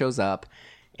Sean shows up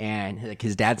and like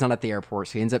his dad's not at the airport,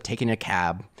 so he ends up taking a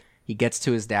cab. He gets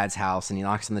to his dad's house and he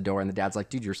knocks on the door and the dad's like,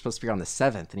 dude, you're supposed to be on the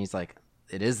 7th. And he's like,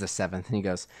 it is the 7th. And he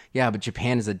goes, yeah, but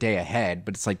Japan is a day ahead.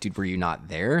 But it's like, dude, were you not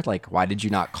there? Like, why did you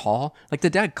not call? Like the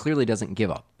dad clearly doesn't give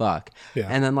a fuck. Yeah.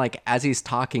 And then like, as he's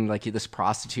talking, like this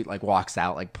prostitute like walks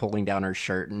out, like pulling down her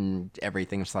shirt and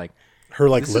everything. It's like, her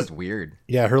like this is weird.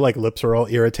 Yeah. Her like lips are all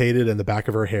irritated and the back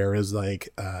of her hair is like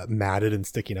matted and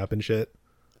sticking up and shit.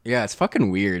 Yeah. It's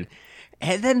fucking weird.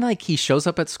 And then, like, he shows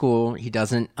up at school. He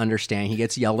doesn't understand. He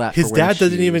gets yelled at. His dad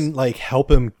doesn't even like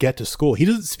help him get to school. He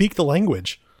doesn't speak the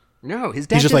language. No, his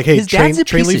dad. He's just like, hey, train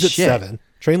leaves at 7.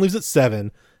 Train leaves at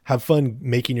 7. Have fun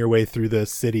making your way through the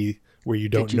city where you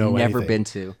don't know anything. You've never been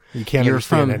to. You can't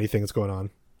understand anything that's going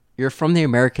on. You're from the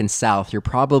American South. You're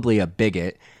probably a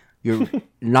bigot. You're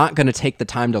not going to take the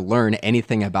time to learn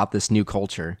anything about this new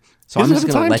culture. So I'm just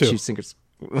going to let you sink.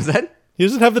 Was that? He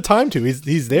doesn't have the time to.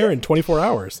 He's there in 24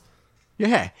 hours.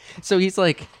 Yeah. So he's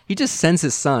like, he just sends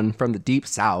his son from the deep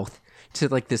south to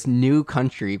like this new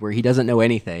country where he doesn't know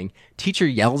anything. Teacher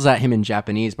yells at him in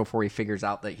Japanese before he figures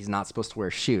out that he's not supposed to wear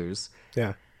shoes.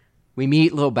 Yeah. We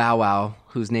meet Lil Bow Wow,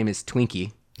 whose name is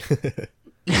Twinkie.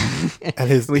 And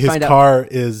his car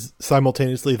is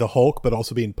simultaneously the Hulk, but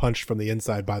also being punched from the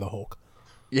inside by the Hulk.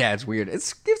 Yeah, it's weird.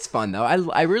 It's fun though.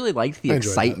 I really liked the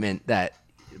excitement that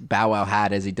Bow Wow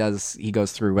had as he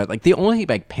goes through it. Like the only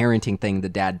like parenting thing the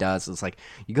dad does is like,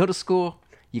 you go to school,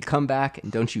 you come back,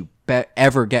 and don't you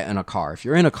ever get in a car. If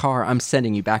you're in a car, I'm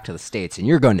sending you back to the States and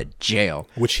you're going to jail.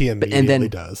 Which he immediately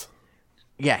does.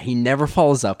 Yeah, he never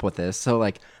follows up with this. So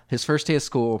like his first day of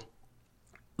school,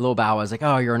 Lil Bow Wow's like,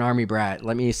 oh, you're an army brat.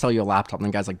 Let me sell you a laptop. And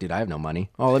the guy's like, dude, I have no money.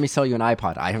 Oh, let me sell you an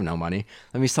iPod. I have no money.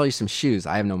 Let me sell you some shoes.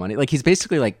 I have no money. Like he's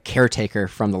basically like caretaker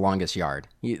from The Longest Yard.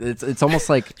 It's almost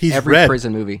like every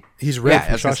prison movie. He's Red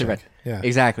from Shawshank. Yeah,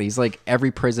 exactly. He's like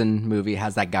every prison movie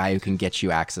has that guy who can get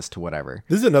you access to whatever.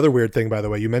 This is another weird thing, by the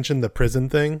way. You mentioned the prison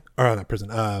thing, or not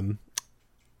prison.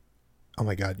 Oh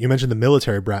my god, you mentioned the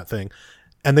military brat thing.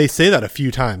 And they say that a few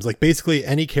times. Like basically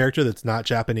any character that's not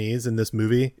Japanese in this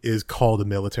movie is called a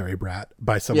military brat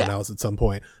by someone else at some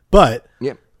point. But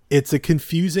it's a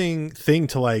confusing thing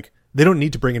to like, they don't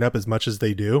need to bring it up as much as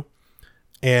they do.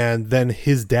 And then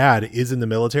his dad is in the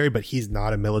military, but he's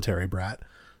not a military brat.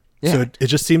 Yeah. So it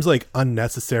just seems like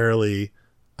unnecessarily,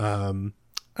 I don't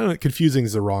know, confusing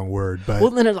is the wrong word, but well,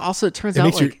 then it turns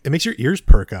out it makes your ears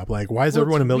perk up. Like, why is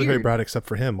everyone a military brat except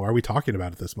for him? Why are we talking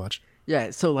about it this much? Yeah.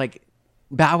 So like,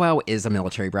 Bow Wow is a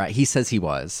military brat. He says he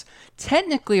was.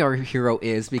 Technically, our hero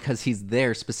is because he's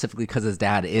there specifically because his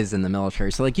dad is in the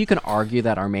military. So, like, you can argue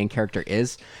that our main character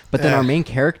is, but then our main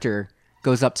character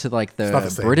goes up to, like,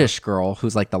 the British girl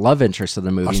who's, like, the love interest of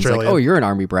the movie. He's like, oh, you're an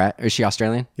army brat. Is she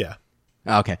Australian? Yeah.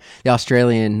 Oh, okay. The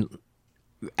Australian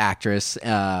actress.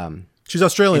 She's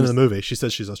Australian in the movie. She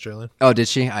says she's Australian. Oh, did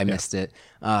she? I missed it.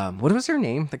 What was her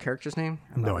name? The character's name?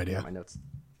 No idea. My notes.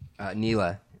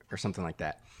 Neela or something like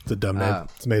that. It's a dumb name.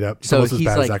 It's made up. It's so almost as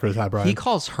bad like, as Zachary Ty Bryan. He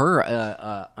calls her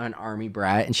an army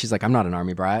brat, and she's like, I'm not an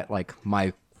army brat. Like,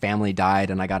 my family died,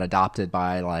 and I got adopted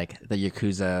by, like, the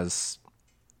Yakuza's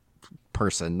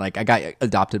person. Like, I got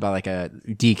adopted by, like, a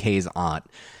DK's aunt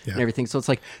and everything. So it's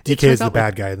like... DK is the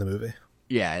bad guy in the movie.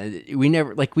 Yeah,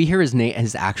 we hear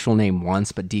his actual name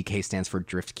once, but DK stands for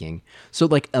Drift King. So,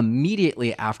 like,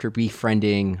 immediately after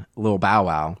befriending Lil Bow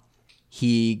Wow,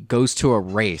 he goes to a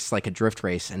race, like a drift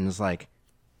race, and is like,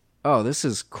 oh, this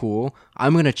is cool.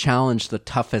 I'm going to challenge the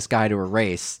toughest guy to a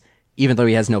race, even though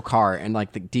he has no car. And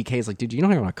like the DK is like, dude, you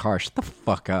don't even have a car. Shut the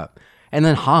fuck up. And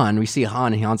then we see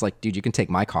Han, and Han's like, dude, you can take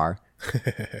my car.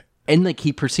 And like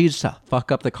he proceeds to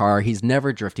fuck up the car. He's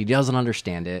never drifted. He doesn't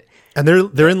understand it. And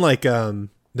they're in like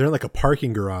a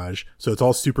parking garage, so it's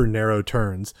all super narrow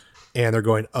turns, and they're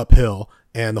going uphill.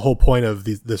 And the whole point of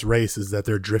this race is that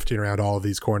they're drifting around all of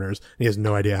these corners. And he has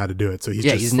no idea how to do it. So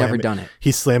he's never done it.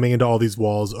 He's slamming into all these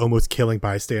walls, almost killing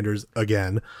bystanders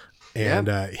again, and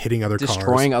hitting other cars.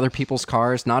 Destroying other people's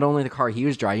cars. Not only the car he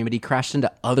was driving, but he crashed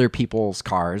into other people's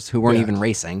cars who weren't even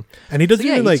racing. And he doesn't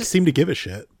even seem to give a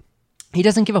shit. He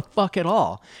doesn't give a fuck at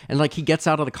all. And like he gets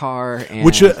out of the car and...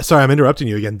 Which, sorry, I'm interrupting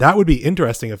you again. That would be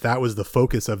interesting if that was the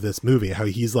focus of this movie. How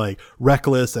he's like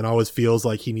reckless and always feels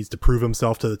like he needs to prove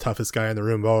himself to the toughest guy in the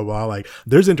room, blah, blah, blah. Like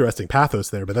there's interesting pathos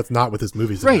there, but that's not what this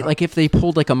movie's about. Right, like if they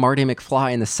pulled like a Marty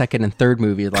McFly in the second and third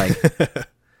movie, like,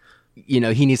 you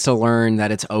know, he needs to learn that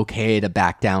it's okay to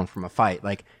back down from a fight.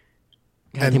 Like,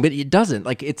 but it doesn't.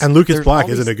 Like it's and Lucas Black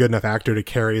isn't a good enough actor to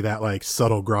carry that like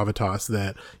subtle gravitas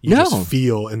that you just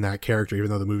feel in that character, even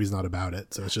though the movie's not about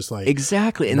it. So it's just like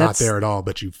exactly, and not that's there at all.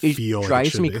 But you feel it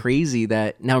drives me crazy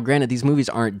that now, granted, these movies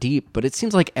aren't deep, but it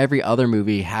seems like every other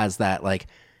movie has that like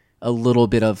a little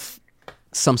bit of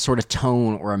some sort of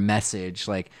tone or a message,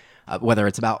 like. Whether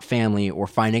it's about family or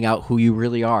finding out who you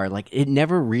really are, like it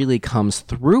never really comes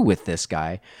through with this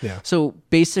guy. Yeah. So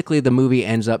basically the movie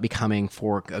ends up becoming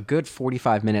for a good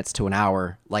 45 minutes to an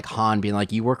hour, like Han being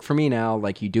like, you work for me now,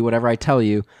 like you do whatever I tell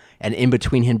you. And in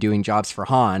between him doing jobs for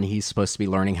Han, he's supposed to be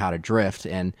learning how to drift.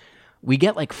 And we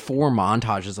get like 4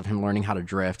 montages of him learning how to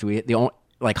drift.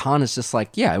 Like Han is just like,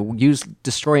 yeah,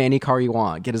 destroy any car you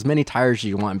want, get as many tires as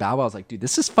you want. And Bow Wow's like, dude,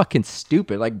 this is fucking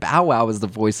stupid. Like Bow Wow is the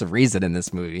voice of reason in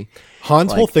this movie.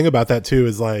 Han's whole thing about that too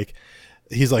is like,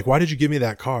 he's like, why did you give me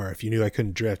that car if you knew I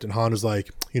couldn't drift? And Han was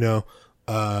like, you know,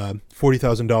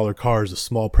 $40,000 car is a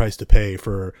small price to pay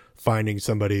for finding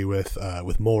somebody with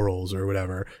morals or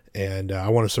whatever, and I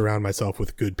want to surround myself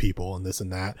with good people and this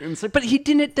and that. But he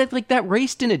didn't. That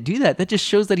race didn't do that. That just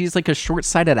shows that he's like a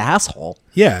short-sighted asshole.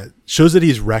 Yeah, shows that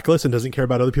he's reckless and doesn't care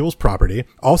about other people's property.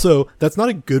 Also, that's not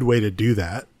a good way to do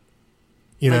that.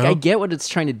 You know, I get what it's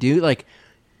trying to do. Like,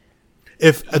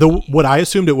 if what I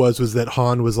assumed it was that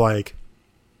Han was like,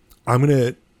 I'm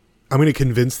gonna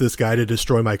convince this guy to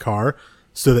destroy my car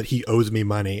so that he owes me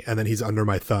money and then he's under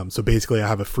my thumb. So basically I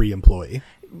have a free employee.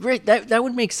 Right. That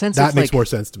would make sense. That makes more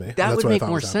sense to me. That would make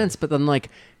more sense. But then like,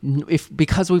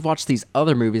 because we've watched these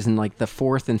other movies and like the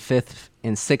 4th and 5th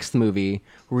and 6th movie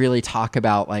really talk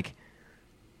about like,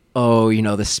 oh, you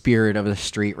know, the spirit of the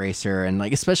street racer. And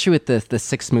like, especially with the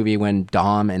 6th movie when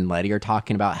Dom and Letty are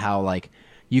talking about how like,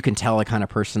 you can tell the kind of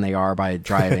person they are by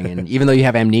driving. And even though you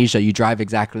have amnesia, you drive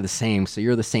exactly the same. So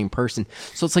you're the same person.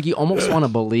 So it's like you almost want to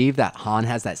believe that Han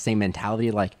has that same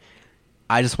mentality. Like,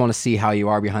 I just want to see how you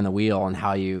are behind the wheel and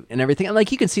how you and everything. And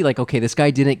like you can see like, okay, this guy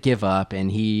didn't give up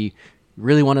and he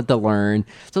really wanted to learn.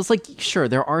 So it's like, sure,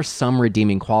 there are some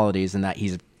redeeming qualities in that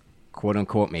he's quote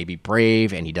unquote maybe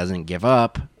brave and he doesn't give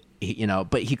up, you know,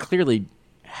 but he clearly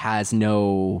has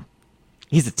no...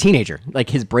 He's a teenager. Like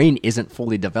his brain isn't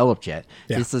fully developed yet.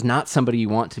 Yeah. This is not somebody you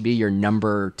want to be your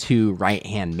number 2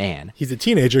 right-hand man. He's a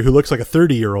teenager who looks like a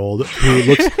 30-year-old who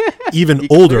looks even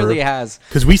older. Clearly has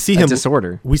because we see him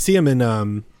disorder. We see him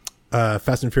in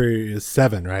Fast and Furious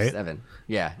 7, right? 7.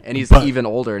 Yeah, and he's even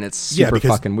older, and it's super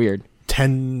fucking weird.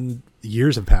 10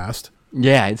 years have passed.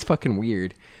 Yeah, it's fucking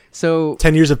weird. So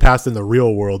 10 years have passed in the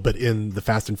real world, but in the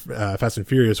Fast and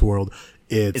Furious world,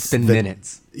 it's been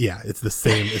minutes. Yeah, it's the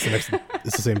same. It's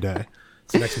the same day.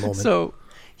 It's the next moment. So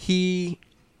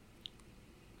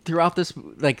throughout this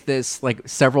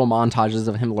several montages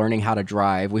of him learning how to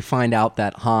drive, we find out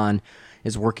that Han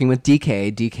is working with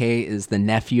DK. DK is the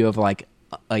nephew of like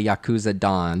a Yakuza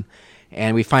Don,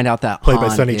 and we find out that played Han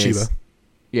by Sonny Chiba.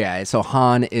 Yeah, so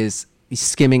Han is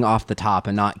skimming off the top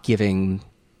and not giving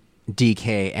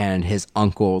DK and his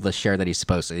uncle the share that he's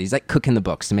supposed to. He's like cooking the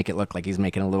books to make it look like he's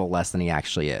making a little less than he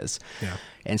actually is. Yeah.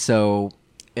 And so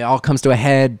it all comes to a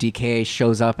head. DK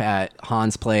shows up at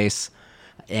Han's place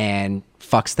and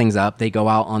fucks things up. They go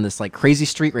out on this like crazy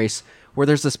street race where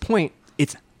there's this point.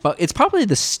 It's probably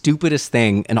the stupidest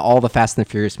thing in all the Fast and the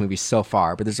Furious movies so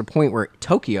far, but there's a point where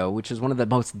Tokyo, which is one of the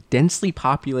most densely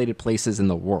populated places in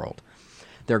the world,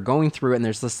 they're going through it and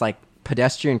there's this like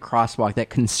pedestrian crosswalk that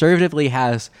conservatively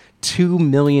has 2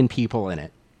 million people in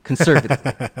it,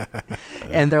 conservatively.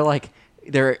 And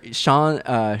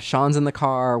Sean's in the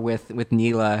car with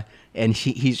Neela, and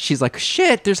she's like,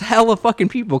 shit, there's hella fucking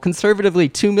people, conservatively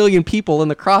 2 million people in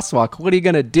the crosswalk. What are you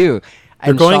gonna do?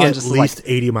 They're going at least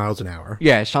 80 miles an hour.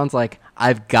 Yeah, Sean's like,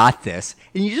 I've got this.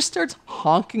 And he just starts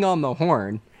honking on the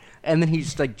horn. And then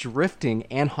he's like drifting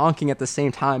and honking at the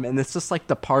same time. And it's just like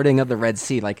the parting of the Red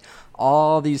Sea. Like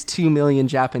all these 2 million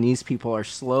Japanese people are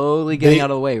slowly getting out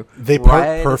of the way. They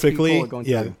part perfectly.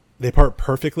 Yeah, they part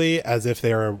perfectly as if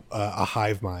they're a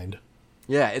hive mind.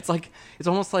 Yeah, it's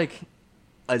almost like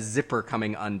a zipper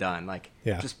coming undone. Like,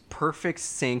 just perfect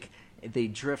sync. They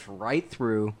drift right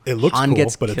through. It looks Han cool,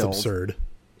 gets but killed. it's absurd.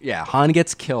 Yeah, Han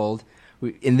gets killed.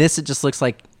 In this, it just looks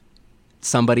like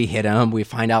somebody hit him. We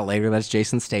find out later that's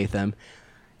Jason Statham.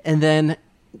 And then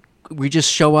we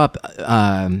just show up.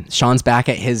 Sean's back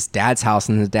at his dad's house,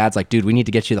 and his dad's like, dude, we need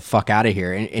to get you the fuck out of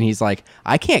here. And he's like,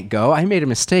 I can't go. I made a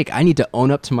mistake. I need to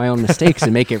own up to my own mistakes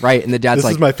and make it right. And the dad's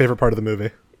This is my favorite part of the movie.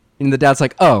 And the dad's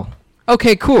like, oh,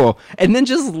 okay, cool. And then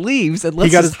just leaves and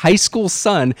lets his high school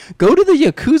son go to the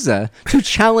Yakuza to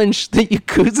challenge the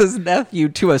Yakuza's nephew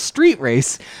to a street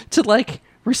race to, like,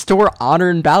 restore honor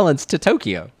and balance to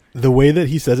Tokyo. The way that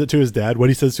he says it to his dad, what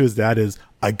he says to his dad is,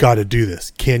 I gotta do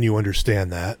this. Can you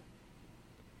understand that?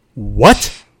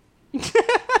 What?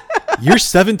 You're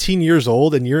 17 years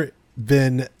old and you've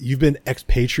been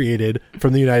expatriated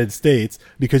from the United States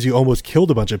because you almost killed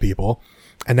a bunch of people,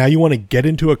 and now you want to get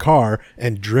into a car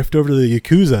and drift over to the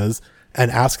Yakuzas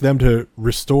and ask them to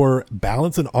restore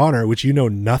balance and honor, which you know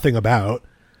nothing about,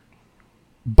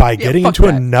 by getting into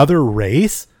another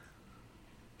race?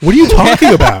 What are you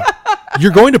talking about?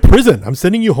 You're going to prison. I'm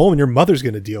sending you home and your mother's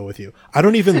going to deal with you. I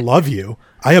don't even love you.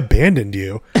 I abandoned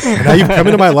you. And now you've come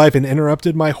into my life and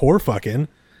interrupted my whore fucking.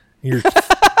 You're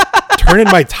turning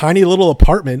my tiny little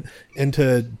apartment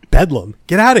into bedlam.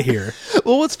 Get out of here.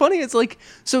 Well, what's funny is, like,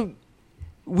 so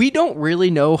we don't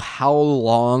really know how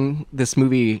long this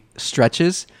movie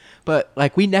stretches, but,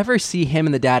 like, we never see him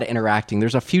and the dad interacting.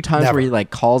 There's a few times where he,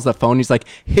 like, calls the phone. He's like,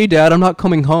 hey, Dad, I'm not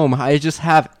coming home. I just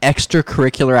have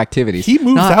extracurricular activities. He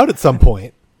moves out at some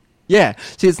point. Yeah.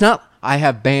 See, it's not I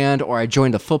have band or I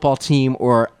joined a football team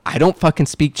or I don't fucking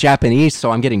speak Japanese,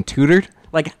 so I'm getting tutored.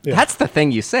 Like, that's the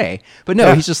thing you say. But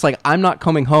no, he's just like, I'm not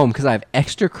coming home because I have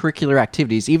extracurricular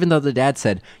activities, even though the dad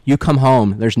said, you come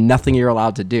home, there's nothing you're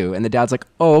allowed to do. And the dad's like,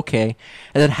 oh, okay.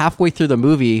 And then halfway through the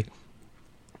movie,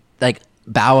 like,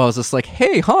 Bow Wow's just like,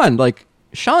 hey, Han, like,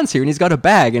 Sean's here and he's got a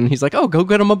bag. And he's like, oh, go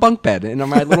get him a bunk bed in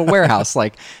my little warehouse.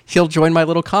 Like, he'll join my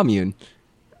little commune.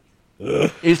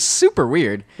 It's super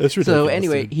weird. That's ridiculous. So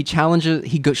anyway, he challenges,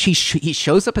 he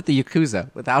shows up at the Yakuza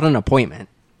without an appointment.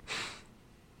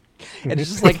 And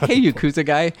it's just like, hey, Yakuza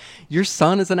guy, your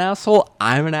son is an asshole,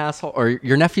 I'm an asshole, or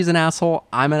your nephew's an asshole,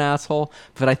 I'm an asshole.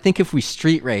 But I think if we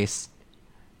street race,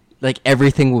 like,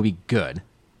 everything will be good.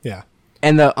 Yeah.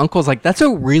 And the uncle's like, that's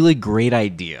a really great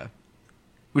idea,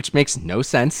 which makes no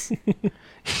sense.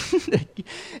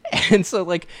 And so,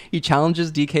 like, he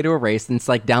challenges DK to a race, and it's,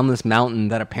 like, down this mountain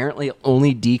that apparently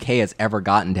only DK has ever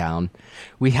gotten down.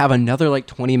 We have another, like,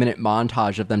 20-minute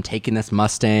montage of them taking this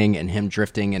Mustang and him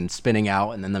drifting and spinning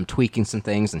out, and then them tweaking some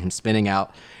things and him spinning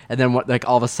out. And then, like,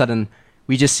 all of a sudden,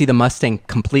 we just see the Mustang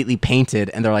completely painted,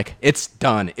 and they're like, it's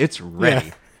done. It's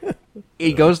ready. Yeah.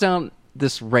 He goes down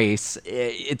this race.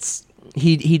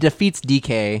 He defeats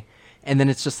DK, and then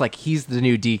it's just like he's the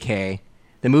new DK.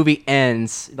 The movie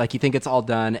ends, like, you think it's all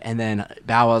done, and then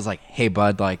Bow Wow's like, hey,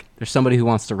 bud, like, there's somebody who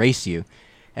wants to race you.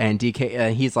 And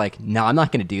DK, he's like, no, I'm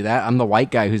not going to do that. I'm the white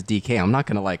guy who's DK. I'm not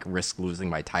going to, like, risk losing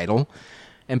my title.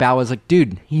 And Bow Wow's like,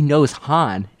 dude, he knows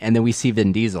Han. And then we see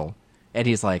Vin Diesel, and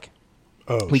he's like,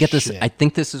 oh, we get this. I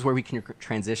think this is where we can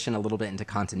transition a little bit into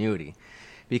continuity,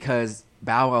 because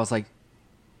Bow Wow's like,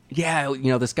 yeah,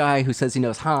 you know, this guy who says he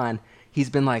knows Han,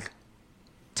 he's been, like,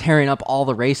 tearing up all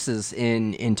the races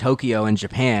in Tokyo and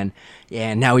Japan,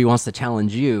 and now he wants to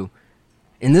challenge you.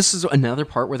 And this is another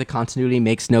part where the continuity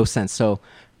makes no sense. So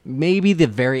maybe the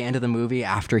very end of the movie,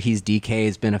 after he's DK,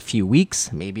 has been a few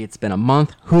weeks, maybe it's been a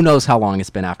month, who knows how long it's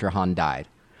been after Han died.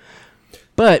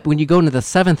 But when you go into the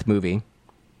 7th movie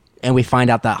and we find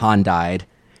out that Han died,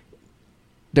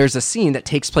 there's a scene that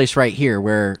takes place right here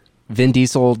where Vin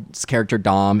Diesel's character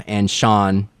Dom and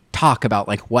Sean talk about,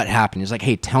 like, what happened. He's like,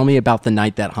 hey, tell me about the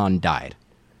night that Han died.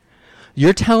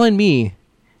 You're telling me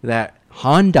that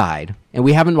Han died, and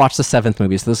we haven't watched the 7th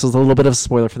movie, so this is a little bit of a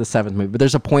spoiler for the 7th movie, but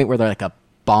there's a point where like a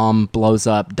bomb blows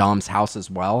up Dom's house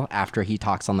as well after he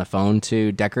talks on the phone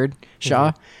to Deckard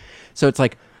Shaw. Mm-hmm. So it's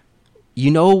like, you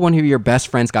know, one of your best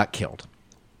friends got killed.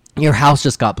 Your house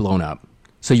just got blown up.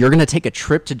 So you're going to take a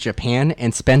trip to Japan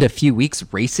and spend a few weeks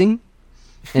racing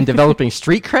and developing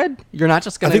street cred? You're not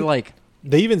just going to, like...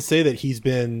 They even say that he's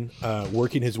been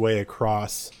working his way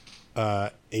across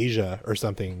Asia or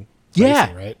something. Yeah.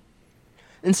 Racing, right?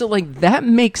 And so, like, that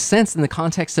makes sense in the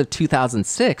context of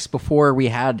 2006 before we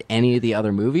had any of the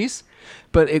other movies.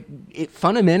 But it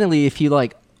fundamentally,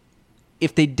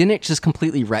 if they didn't just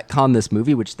completely retcon this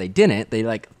movie, which they didn't, they,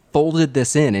 like, folded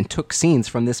this in and took scenes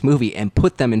from this movie and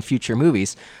put them in future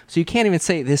movies. So you can't even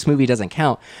say this movie doesn't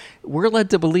count. We're led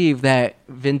to believe that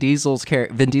Vin Diesel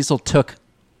took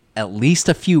at least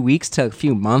a few weeks to a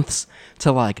few months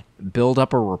to, like, build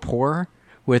up a rapport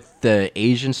with the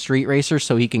Asian street racer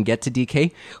so he can get to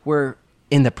DK. Where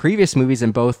in the previous movies,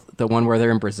 in both the one where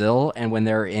they're in Brazil and when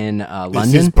they're in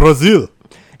London, This is Brazil.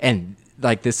 and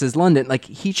like this is London, like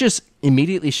he just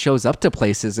immediately shows up to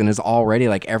places and is already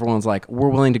like everyone's like, we're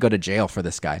willing to go to jail for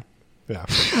this guy. Yeah.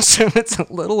 So it's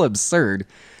a little absurd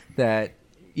that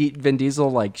Vin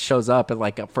Diesel like shows up and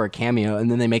like for a cameo,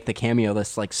 and then they make the cameo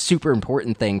this like super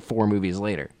important thing 4 movies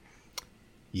later.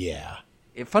 Yeah.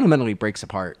 It fundamentally breaks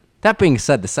apart. That being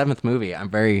said, the 7th movie I'm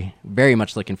very, very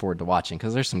much looking forward to watching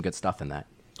because there's some good stuff in that.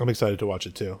 I'm excited to watch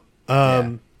it too.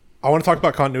 I want to talk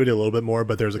about continuity a little bit more,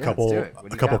 but there's a couple,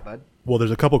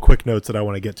 there's a couple quick notes that I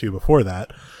want to get to before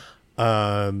that.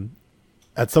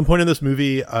 At some point in this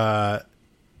movie, Han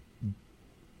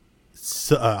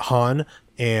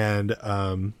and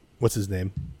what's his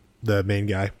name, the main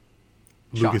guy,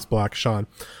 Lucas Black, Sean,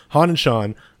 Han and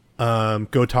Sean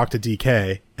go talk to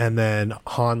DK, and then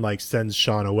Han like sends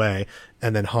Sean away,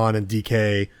 and then Han and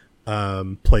DK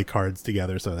play cards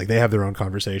together, so like they have their own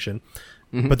conversation.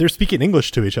 But they're speaking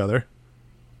English to each other.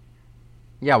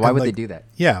 Yeah, why would they do that?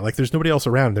 Yeah, like there's nobody else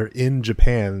around. They're in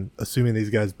Japan, assuming these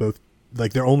guys both,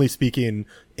 like they're only speaking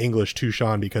English to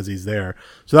Sean because he's there.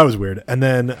 So that was weird. And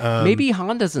then maybe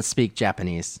Han doesn't speak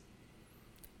Japanese.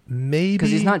 Maybe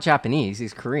because he's not Japanese,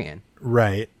 he's Korean.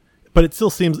 Right. But it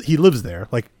still seems he lives there.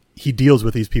 Like he deals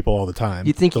with these people all the time.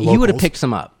 You think he would have picked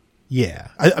some up? Yeah.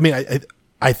 I mean,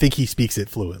 I think he speaks it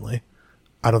fluently.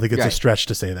 I don't think it's a stretch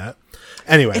to say that.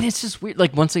 Anyway. And it's just weird.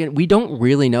 Like, once again, we don't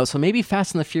really know. So maybe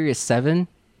Fast and the Furious 7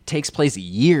 takes place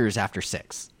years after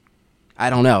 6. I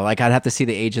don't know. Like, I'd have to see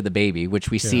the age of the baby, which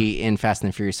we see in Fast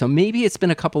and the Furious. So maybe it's been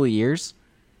a couple of years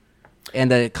and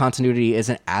the continuity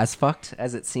isn't as fucked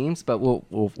as it seems, but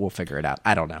we'll figure it out.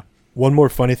 I don't know. One more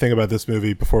funny thing about this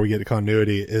movie before we get to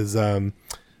continuity is Han's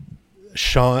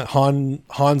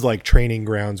like training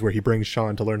grounds where he brings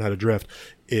Sean to learn how to drift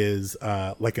is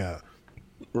like a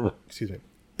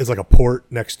port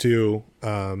next to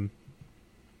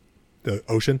the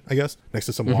ocean, I guess, next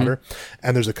to some water.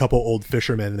 And there's a couple old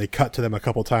fishermen, and they cut to them a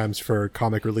couple times for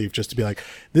comic relief, just to be like,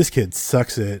 this kid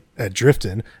sucks at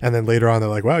drifting. And then later on, they're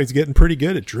like, wow, he's getting pretty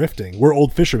good at drifting. We're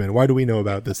old fishermen. Why do we know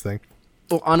about this thing?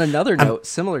 Well, on another note,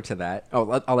 similar to that,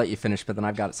 I'll let you finish, but then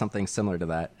I've got something similar to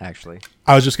that, actually.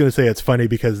 I was just going to say it's funny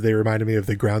because they reminded me of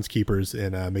the groundskeepers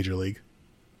in Major League.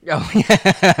 Oh,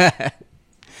 yeah.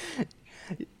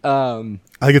 I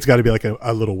think it's got to be like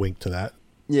a little wink to that.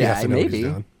 Yeah,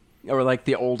 maybe. Or like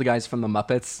the old guys from the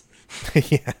Muppets.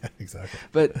 Yeah, exactly.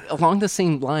 But along the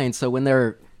same line, so when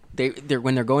they're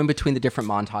going between the different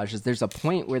montages, there's a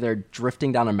point where they're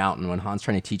drifting down a mountain when Han's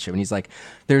trying to teach him, and he's like,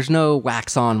 there's no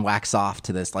wax on, wax off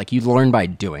to this. Like, you learn by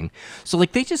doing. So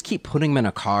like they just keep putting him in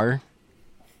a car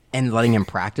and letting him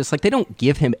practice. Like, they don't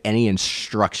give him any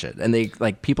instruction, and they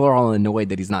like people are all annoyed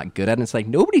that he's not good at it. And it's like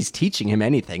nobody's teaching him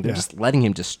anything. They're just letting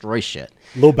him destroy shit.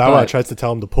 Lil Bow Wow tries to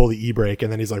tell him to pull the e-brake, and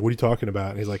then he's like, what are you talking about?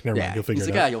 And he's like, never mind, you'll figure it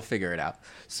out. Yeah, you'll figure it out.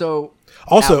 So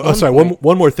also,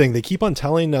 one more thing. They keep on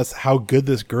telling us how good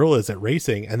this girl is at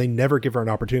racing, and they never give her an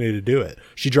opportunity to do it.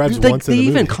 She drives once in the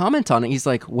movie. They even comment on it. He's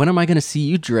like, when am I going to see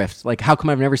you drift? Like, how come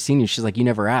I've never seen you? She's like, you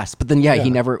never asked. But then,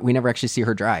 we never actually see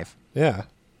her drive. Yeah.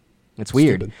 It's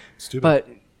weird. Stupid. But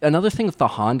another thing with the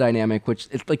Han dynamic, which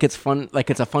it's fun, like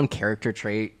it's a fun character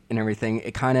trait and everything.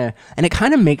 It kind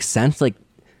of makes sense, like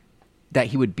that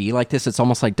he would be like this. It's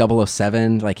almost like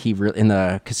 007. Like in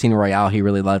the Casino Royale, he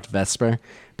really loved Vesper,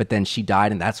 but then she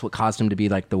died, and that's what caused him to be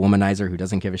like the womanizer who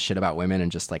doesn't give a shit about women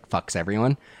and just like fucks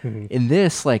everyone. In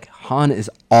this, like Han is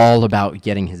all about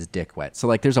getting his dick wet. So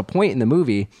like, there's a point in the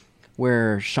movie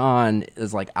where Sean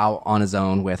is like out on his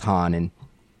own with Han, and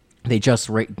they just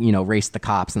race the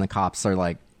cops, and the cops are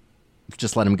like,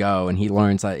 just let him go. And he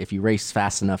learns that if you race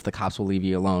fast enough, the cops will leave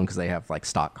you alone because they have like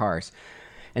stock cars.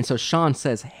 And so Sean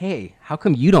says, hey, how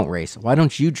come you don't race? Why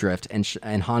don't you drift? And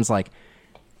Han's like,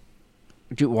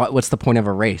 what's the point of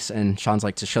a race? And Sean's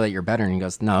like, to show that you're better. And he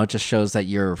goes, no, it just shows that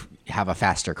you have a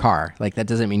faster car. Like, that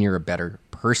doesn't mean you're a better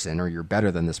person or you're better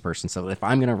than this person. So if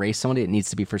I'm going to race somebody, it needs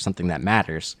to be for something that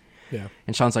matters. Yeah.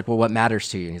 And Sean's like, well, what matters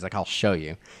to you? And he's like, I'll show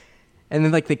you. And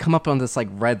then like they come up on this like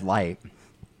red light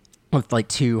with like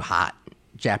 2 hot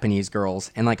Japanese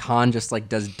girls, and like Han just like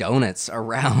does donuts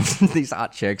around these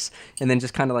hot chicks, and then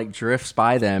just kind of like drifts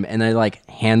by them, and they like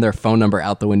hand their phone number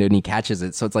out the window, and he catches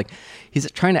it. So it's like he's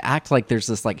trying to act like there's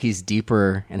this like he's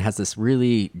deeper and has this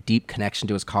really deep connection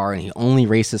to his car, and he only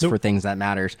races for things that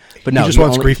matters. But no, he just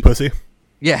wants grief pussy.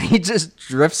 Yeah, he just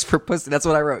drifts for pussy. That's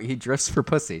what I wrote. He drifts for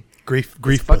pussy. Grief it's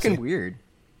pussy. Fucking weird.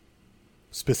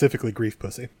 Specifically grief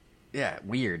pussy. Yeah,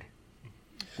 weird.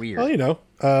 Well,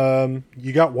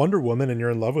 you got Wonder Woman and you're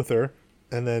in love with her,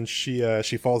 and then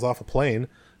she falls off a plane.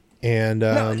 And what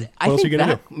else I are you think gonna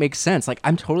that do? makes sense. Like,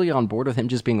 I'm totally on board with him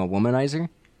just being a womanizer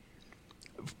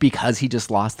because he just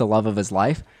lost the love of his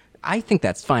life. I think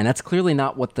that's fine. That's clearly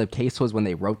not what the case was when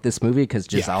they wrote this movie, because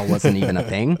Giselle wasn't even a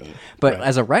thing. But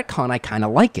as a retcon, I kind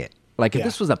of like it. Like, if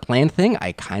this was a planned thing,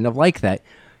 I kind of like that.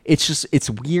 It's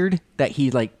weird that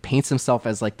he like paints himself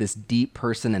as like this deep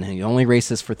person, and he only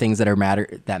races for things that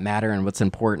matter and what's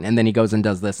important. And then he goes and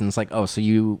does this, and it's like, oh, so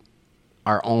you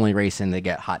are only racing to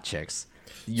get hot chicks.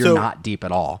 You're not deep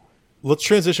at all. Let's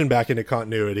transition back into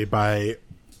continuity and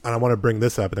I want to bring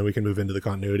this up, and then we can move into the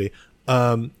continuity.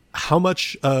 How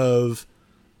much of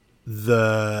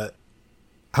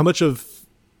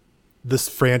this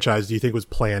franchise do you think was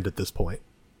planned at this point?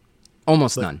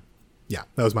 Almost none. Yeah,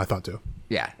 that was my thought too.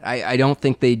 Yeah, I don't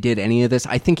think they did any of this.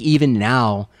 I think even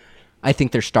now, I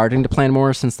think they're starting to plan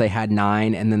more, since they had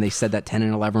 9, and then they said that 10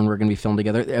 and 11 were going to be filmed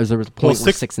together. There was a point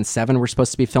where 6 and 7 were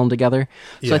supposed to be filmed together.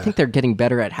 So I think they're getting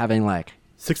better at having like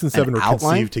 6 and 7 were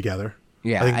conceived together.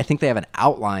 Yeah, I think they have an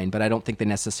outline, but I don't think they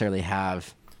necessarily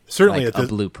have certainly like a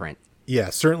blueprint.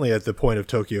 Yeah, certainly at the point of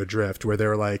Tokyo Drift, where they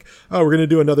were like, "Oh, we're going to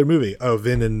do another movie. Oh,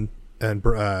 Vin and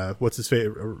what's his face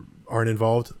aren't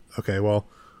involved. Okay, well,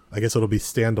 I guess it'll be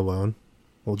standalone.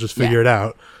 We'll just figure it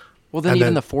out." Well,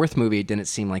 then the 4th movie didn't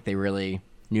seem like they really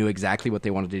knew exactly what they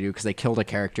wanted to do, because they killed a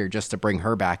character just to bring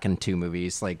her back in 2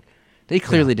 movies. Like, they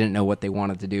clearly didn't know what they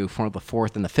wanted to do for the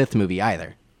 4th and the 5th movie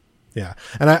either. Yeah,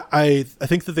 and I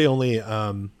think that they only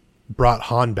brought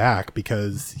Han back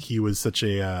because he was such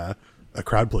a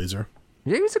crowd pleaser.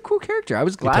 Yeah, he was a cool character. I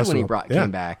was glad when he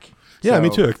came back. Yeah, So- me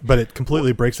too. But it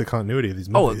completely breaks the continuity of these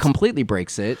movies. Oh, it completely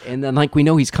breaks it. And then, like, we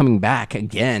know he's coming back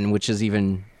again, which is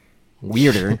even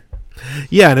weirder.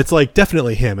 Yeah, and it's like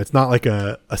definitely him. It's not like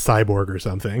a cyborg or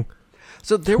something,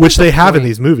 So there which was a they have in point-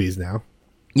 these movies now.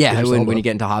 Yeah, Idris when Elba. you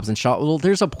get into Hobbs and Shaw. Well,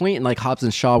 there's a point in like Hobbs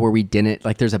and Shaw where we didn't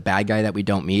like. There's a bad guy that we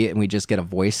don't meet, and we just get a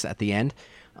voice at the end,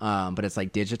 but it's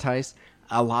like digitized.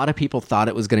 A lot of people thought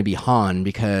it was going to be Han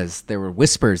because there were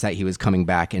whispers that he was coming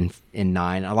back in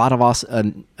 9. A lot of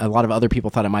other people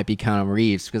thought it might be Keanu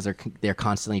Reeves because they're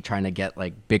constantly trying to get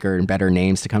like bigger and better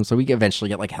names to come. So we eventually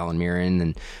get like Helen Mirren,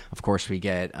 and of course we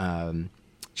get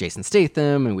Jason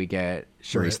Statham, and we get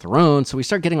Charlize Theron. So we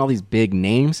start getting all these big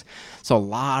names. So a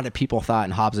lot of people thought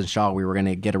in Hobbs and Shaw we were going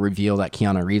to get a reveal that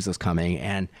Keanu Reeves was coming.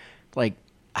 And like,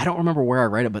 I don't remember where I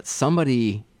read it, but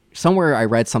somewhere I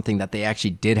read something that they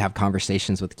actually did have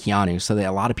conversations with Keanu. So that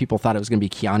a lot of people thought it was going to be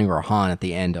Keanu or Han at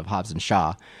the end of Hobbs and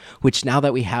Shaw, which now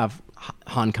that we have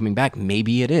Han coming back,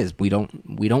 maybe it is. We don't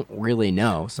really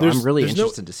know. So I'm really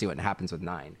interested to see what happens with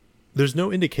 9. There's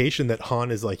no indication that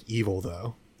Han is like evil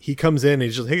though. He comes in and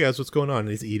he's just, "Hey guys, what's going on?" And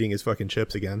he's eating his fucking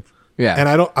chips again. Yeah. And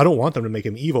I don't want them to make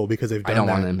him evil because they've done don't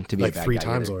that want him to be like a bad 3 guy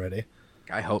times either. already.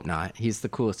 I hope not. He's the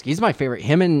coolest. He's my favorite.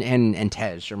 Him and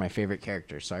Tej are my favorite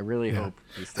characters. So I really hope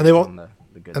he's And they've all, on the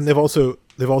good and side.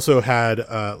 they've also had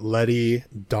Letty,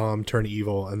 Dom turn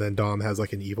evil, and then Dom has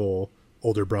like an evil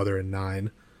older brother in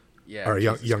 9, or a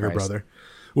Jesus younger Christ. brother,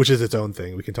 which is its own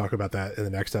thing. We can talk about that in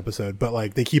the next episode. But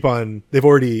like they've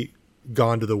already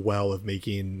gone to the well of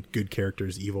making good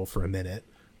characters evil for a minute.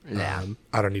 Yeah.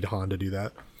 I don't need Han to do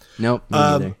that. Nope. Me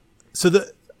neither. So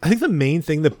I think the main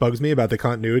thing that bugs me about the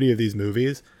continuity of these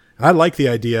movies, and I like the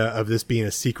idea of this being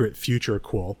a secret future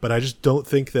quel, but I just don't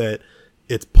think that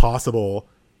it's possible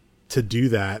to do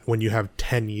that when you have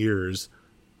 10 years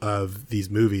of these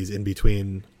movies in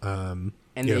between. And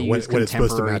you they know, use when it's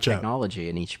supposed to contemporary match up. technology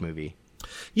in each movie.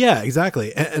 Yeah,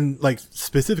 exactly. And like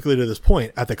specifically to this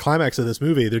point, at the climax of this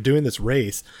movie, they're doing this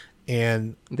race,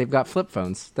 and They've got flip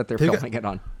phones that they're filming it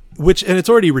on. and it's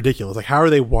already ridiculous. Like, how are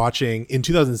they watching in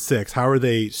 2006? How are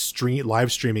they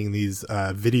live streaming these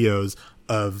videos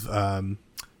of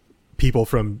people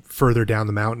from further down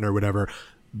the mountain or whatever,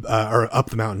 or up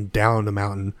the mountain, down the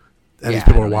mountain, and these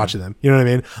people are watching them? You know what I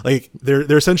mean? Like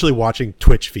they're essentially watching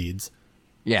Twitch feeds.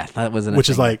 Yeah, that wasn't. Which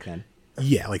is like,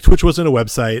 yeah, like Twitch wasn't a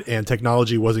website and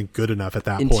technology wasn't good enough at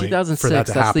that in point 2006. for that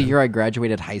to That's happen. the year I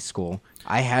graduated high school.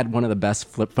 I had one of the best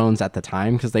flip phones at the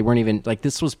time because they weren't even like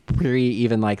this was pre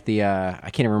even like the I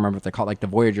can't even remember what they're called, like the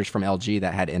Voyagers from LG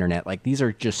that had internet. Like these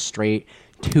are just straight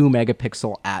 2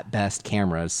 megapixel at best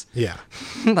cameras. Yeah.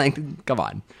 Like, come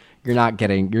on. You're not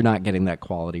getting that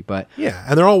quality, but Yeah,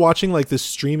 and they're all watching like this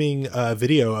streaming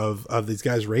video of these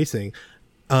guys racing,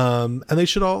 and they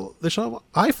should all have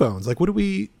iPhones. Like,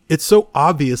 it's so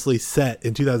obviously set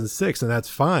in 2006, and that's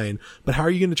fine. But how are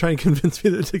you going to try and convince me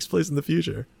that it takes place in the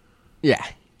future? yeah.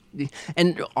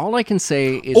 And all I can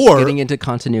say is Or- getting into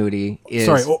continuity is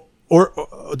Or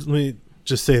let me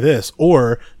just say this,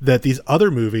 or that these other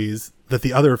movies, that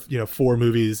the other 4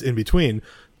 movies in between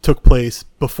took place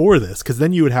before this, because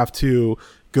then you would have to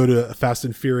go to Fast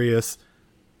and Furious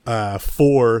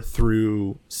 4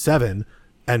 through 7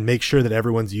 and make sure that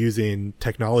everyone's using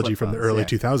technology from the early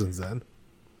 2000s then.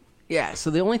 Yeah, so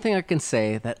the only thing I can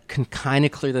say that can kind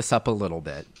of clear this up a little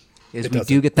bit is we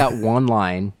do get that one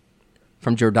line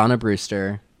from Jordana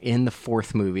Brewster in the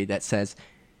 4th movie that says,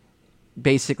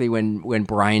 basically when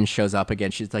Brian shows up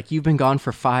again, she's like, you've been gone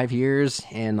for 5 years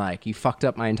and like you fucked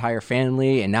up my entire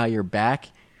family and now you're back.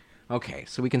 Okay,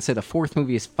 so we can say the 4th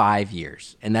movie is 5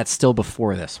 years and that's still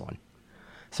before this one.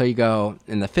 So you go,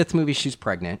 in the 5th movie, she's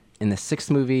pregnant. In the 6th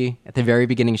movie, at the very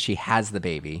beginning, she has the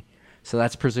baby. So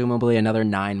that's presumably another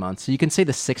 9 months. So you can say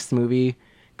the 6th movie,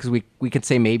 because we could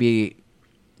say maybe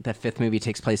the 5th movie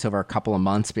takes place over a couple of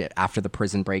months after the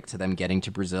prison break to them getting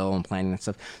to Brazil and planning that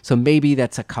stuff. So maybe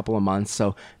that's a couple of months.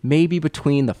 So maybe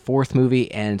between the 4th movie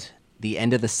and the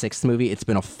end of the 6th movie, it's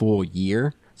been a full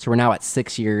year. So we're now at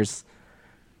 6 years.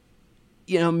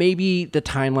 You know, maybe the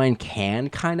timeline can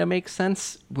kind of make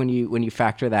sense when you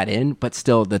factor that in, but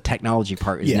still the technology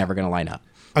part is never going to line up.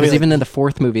 Because even in the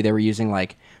 4th movie, they were using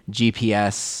like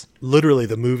GPS. Literally,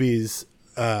 the movies,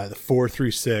 the 4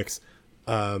 through 6,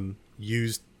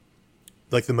 used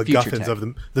like the MacGuffins of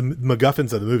the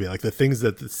MacGuffins of the movie, like the things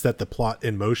that set the plot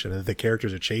in motion and that the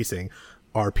characters are chasing,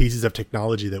 are pieces of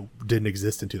technology that didn't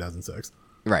exist in 2006.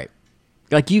 Right.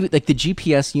 Like the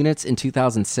GPS units in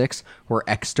 2006 were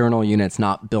external units,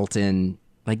 not built in.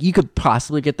 Like you could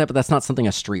possibly get that, but that's not something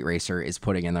a street racer is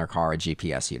putting in their car, a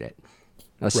GPS unit.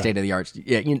 A state of the art.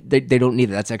 Yeah, they don't need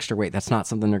it. That's extra weight. That's not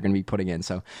something they're going to be putting in.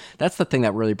 So that's the thing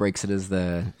that really breaks it is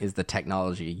the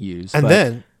technology used.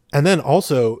 And then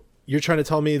also you're trying to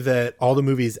tell me that all the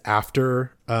movies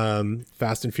after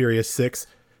Fast and Furious 6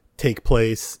 take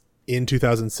place in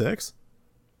 2006?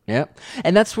 Yep.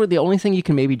 And that's where the only thing you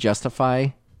can maybe justify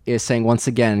is saying, once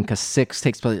again, because 6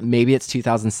 takes place, maybe it's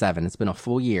 2007. It's been a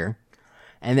full year.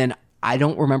 And then I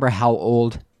don't remember how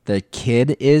old the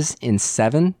kid is in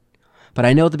 7, but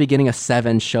I know the beginning of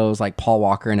 7 shows like Paul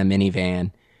Walker in a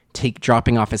minivan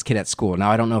dropping off his kid at school.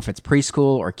 Now, I don't know if it's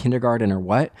preschool or kindergarten or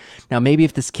what. Now, maybe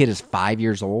if this kid is 5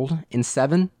 years old in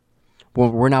 7, well,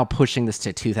 we're now pushing this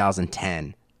to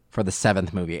 2010 for the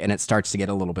 7th movie, and it starts to get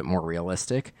a little bit more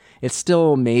realistic. It's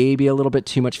still maybe a little bit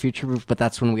too much future-proof, but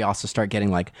that's when we also start getting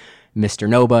like Mr.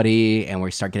 Nobody, and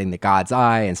we start getting the God's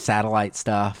Eye and satellite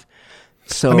stuff.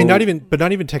 So I mean, not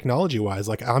even technology-wise.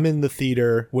 Like I'm in the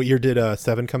theater. What year did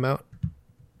 7 come out?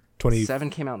 7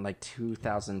 came out in like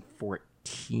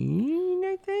 2014,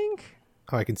 I think.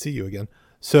 Oh, I can see you again.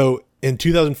 So in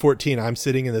 2014, I'm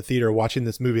sitting in the theater watching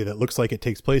this movie that looks like it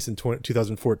takes place in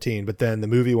 2014, but then the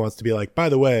movie wants to be like, by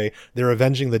the way, they're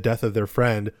avenging the death of their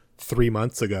friend 3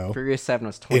 months ago. Furious 7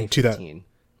 was 2015.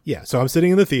 Yeah, so I'm sitting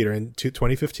in the theater in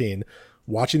 2015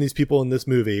 watching these people in this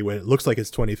movie when it looks like it's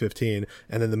 2015,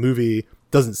 and then the movie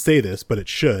doesn't say this, but it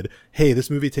should. Hey, this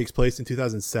movie takes place in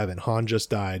 2007. Han just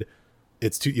died.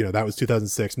 It's that was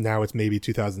 2006. Now it's maybe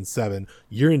 2007.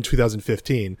 You're in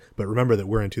 2015, but remember that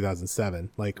we're in 2007.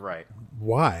 Like, right?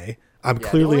 Why? I'm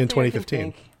clearly in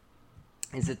 2015.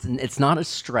 It's not a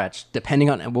stretch. Depending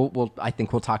on, I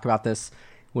think we'll talk about this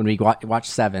when we watch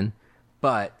 7,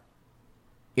 but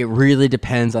it really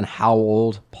depends on how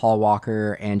old Paul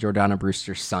Walker and Jordana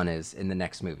Brewster's son is in the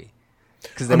next movie.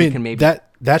 Because then we can maybe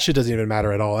that shit doesn't even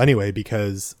matter at all anyway,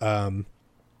 because The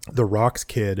Rock's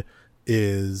kid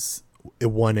is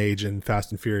at one age in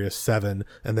Fast and Furious 7,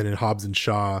 and then in Hobbs and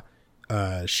Shaw,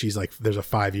 she's like, there's a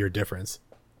 5-year difference.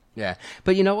 Yeah,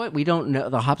 but you know what? We don't know.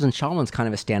 The Hobbs and Shaw one's kind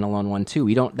of a standalone one too.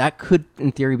 We don't. That could,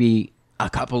 in theory, be a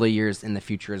couple of years in the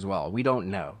future as well. We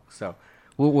don't know. So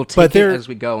we'll take it as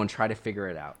we go and try to figure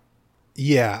it out.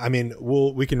 Yeah, I mean,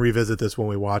 we can revisit this when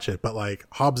we watch it, but like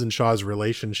Hobbs and Shaw's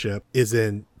relationship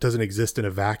doesn't exist in a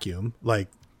vacuum. Like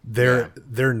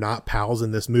they're not pals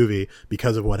in this movie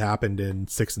because of what happened in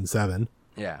 6 and 7.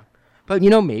 Yeah, but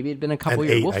maybe it'd been a couple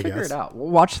years. 8, We'll figure it out. We'll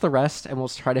watch the rest and we'll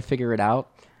try to figure it out,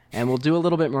 and we'll do a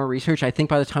little bit more research. I think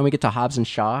by the time we get to Hobbs and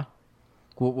Shaw,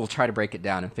 we'll try to break it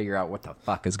down and figure out what the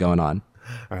fuck is going on.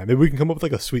 All right, maybe we can come up with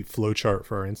like a sweet flow chart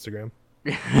for our Instagram.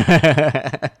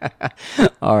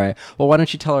 All right. Well, why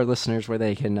don't you tell our listeners where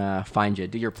they can find you?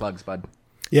 Do your plugs, bud.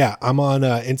 Yeah, I'm on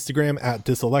Instagram at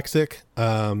Dyslexic,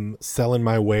 selling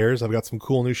my wares. I've got some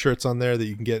cool new shirts on there that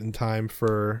you can get in time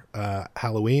for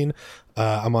Halloween.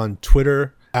 I'm on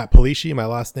Twitter at Polishi, my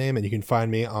last name, and you can find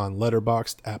me on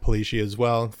Letterboxd at Polishi as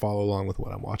well. Follow along with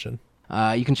what I'm watching.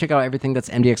 You can check out everything that's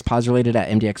MDX Pods related at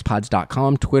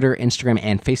mdxpods.com, Twitter, Instagram,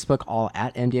 and Facebook, all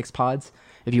at MDX Pods.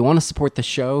 If you want to support the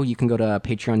show, you can go to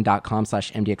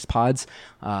patreon.com/mdxpods.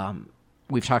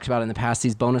 We've talked about it in the past.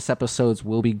 These bonus episodes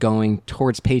will be going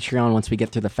towards Patreon once we get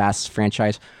through the Fast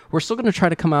franchise. We're still going to try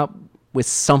to come out with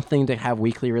something to have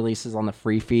weekly releases on the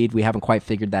free feed. We haven't quite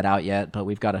figured that out yet, but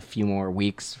we've got a few more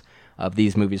weeks of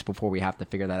these movies before we have to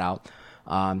figure that out.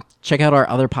 Check out our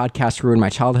other podcast, Ruin My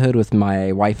Childhood, with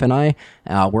my wife and I.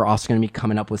 We're also going to be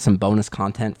coming up with some bonus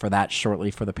content for that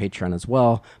shortly for the Patreon as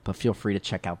well, but feel free to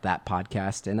check out that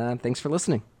podcast, and thanks for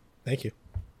listening. Thank you.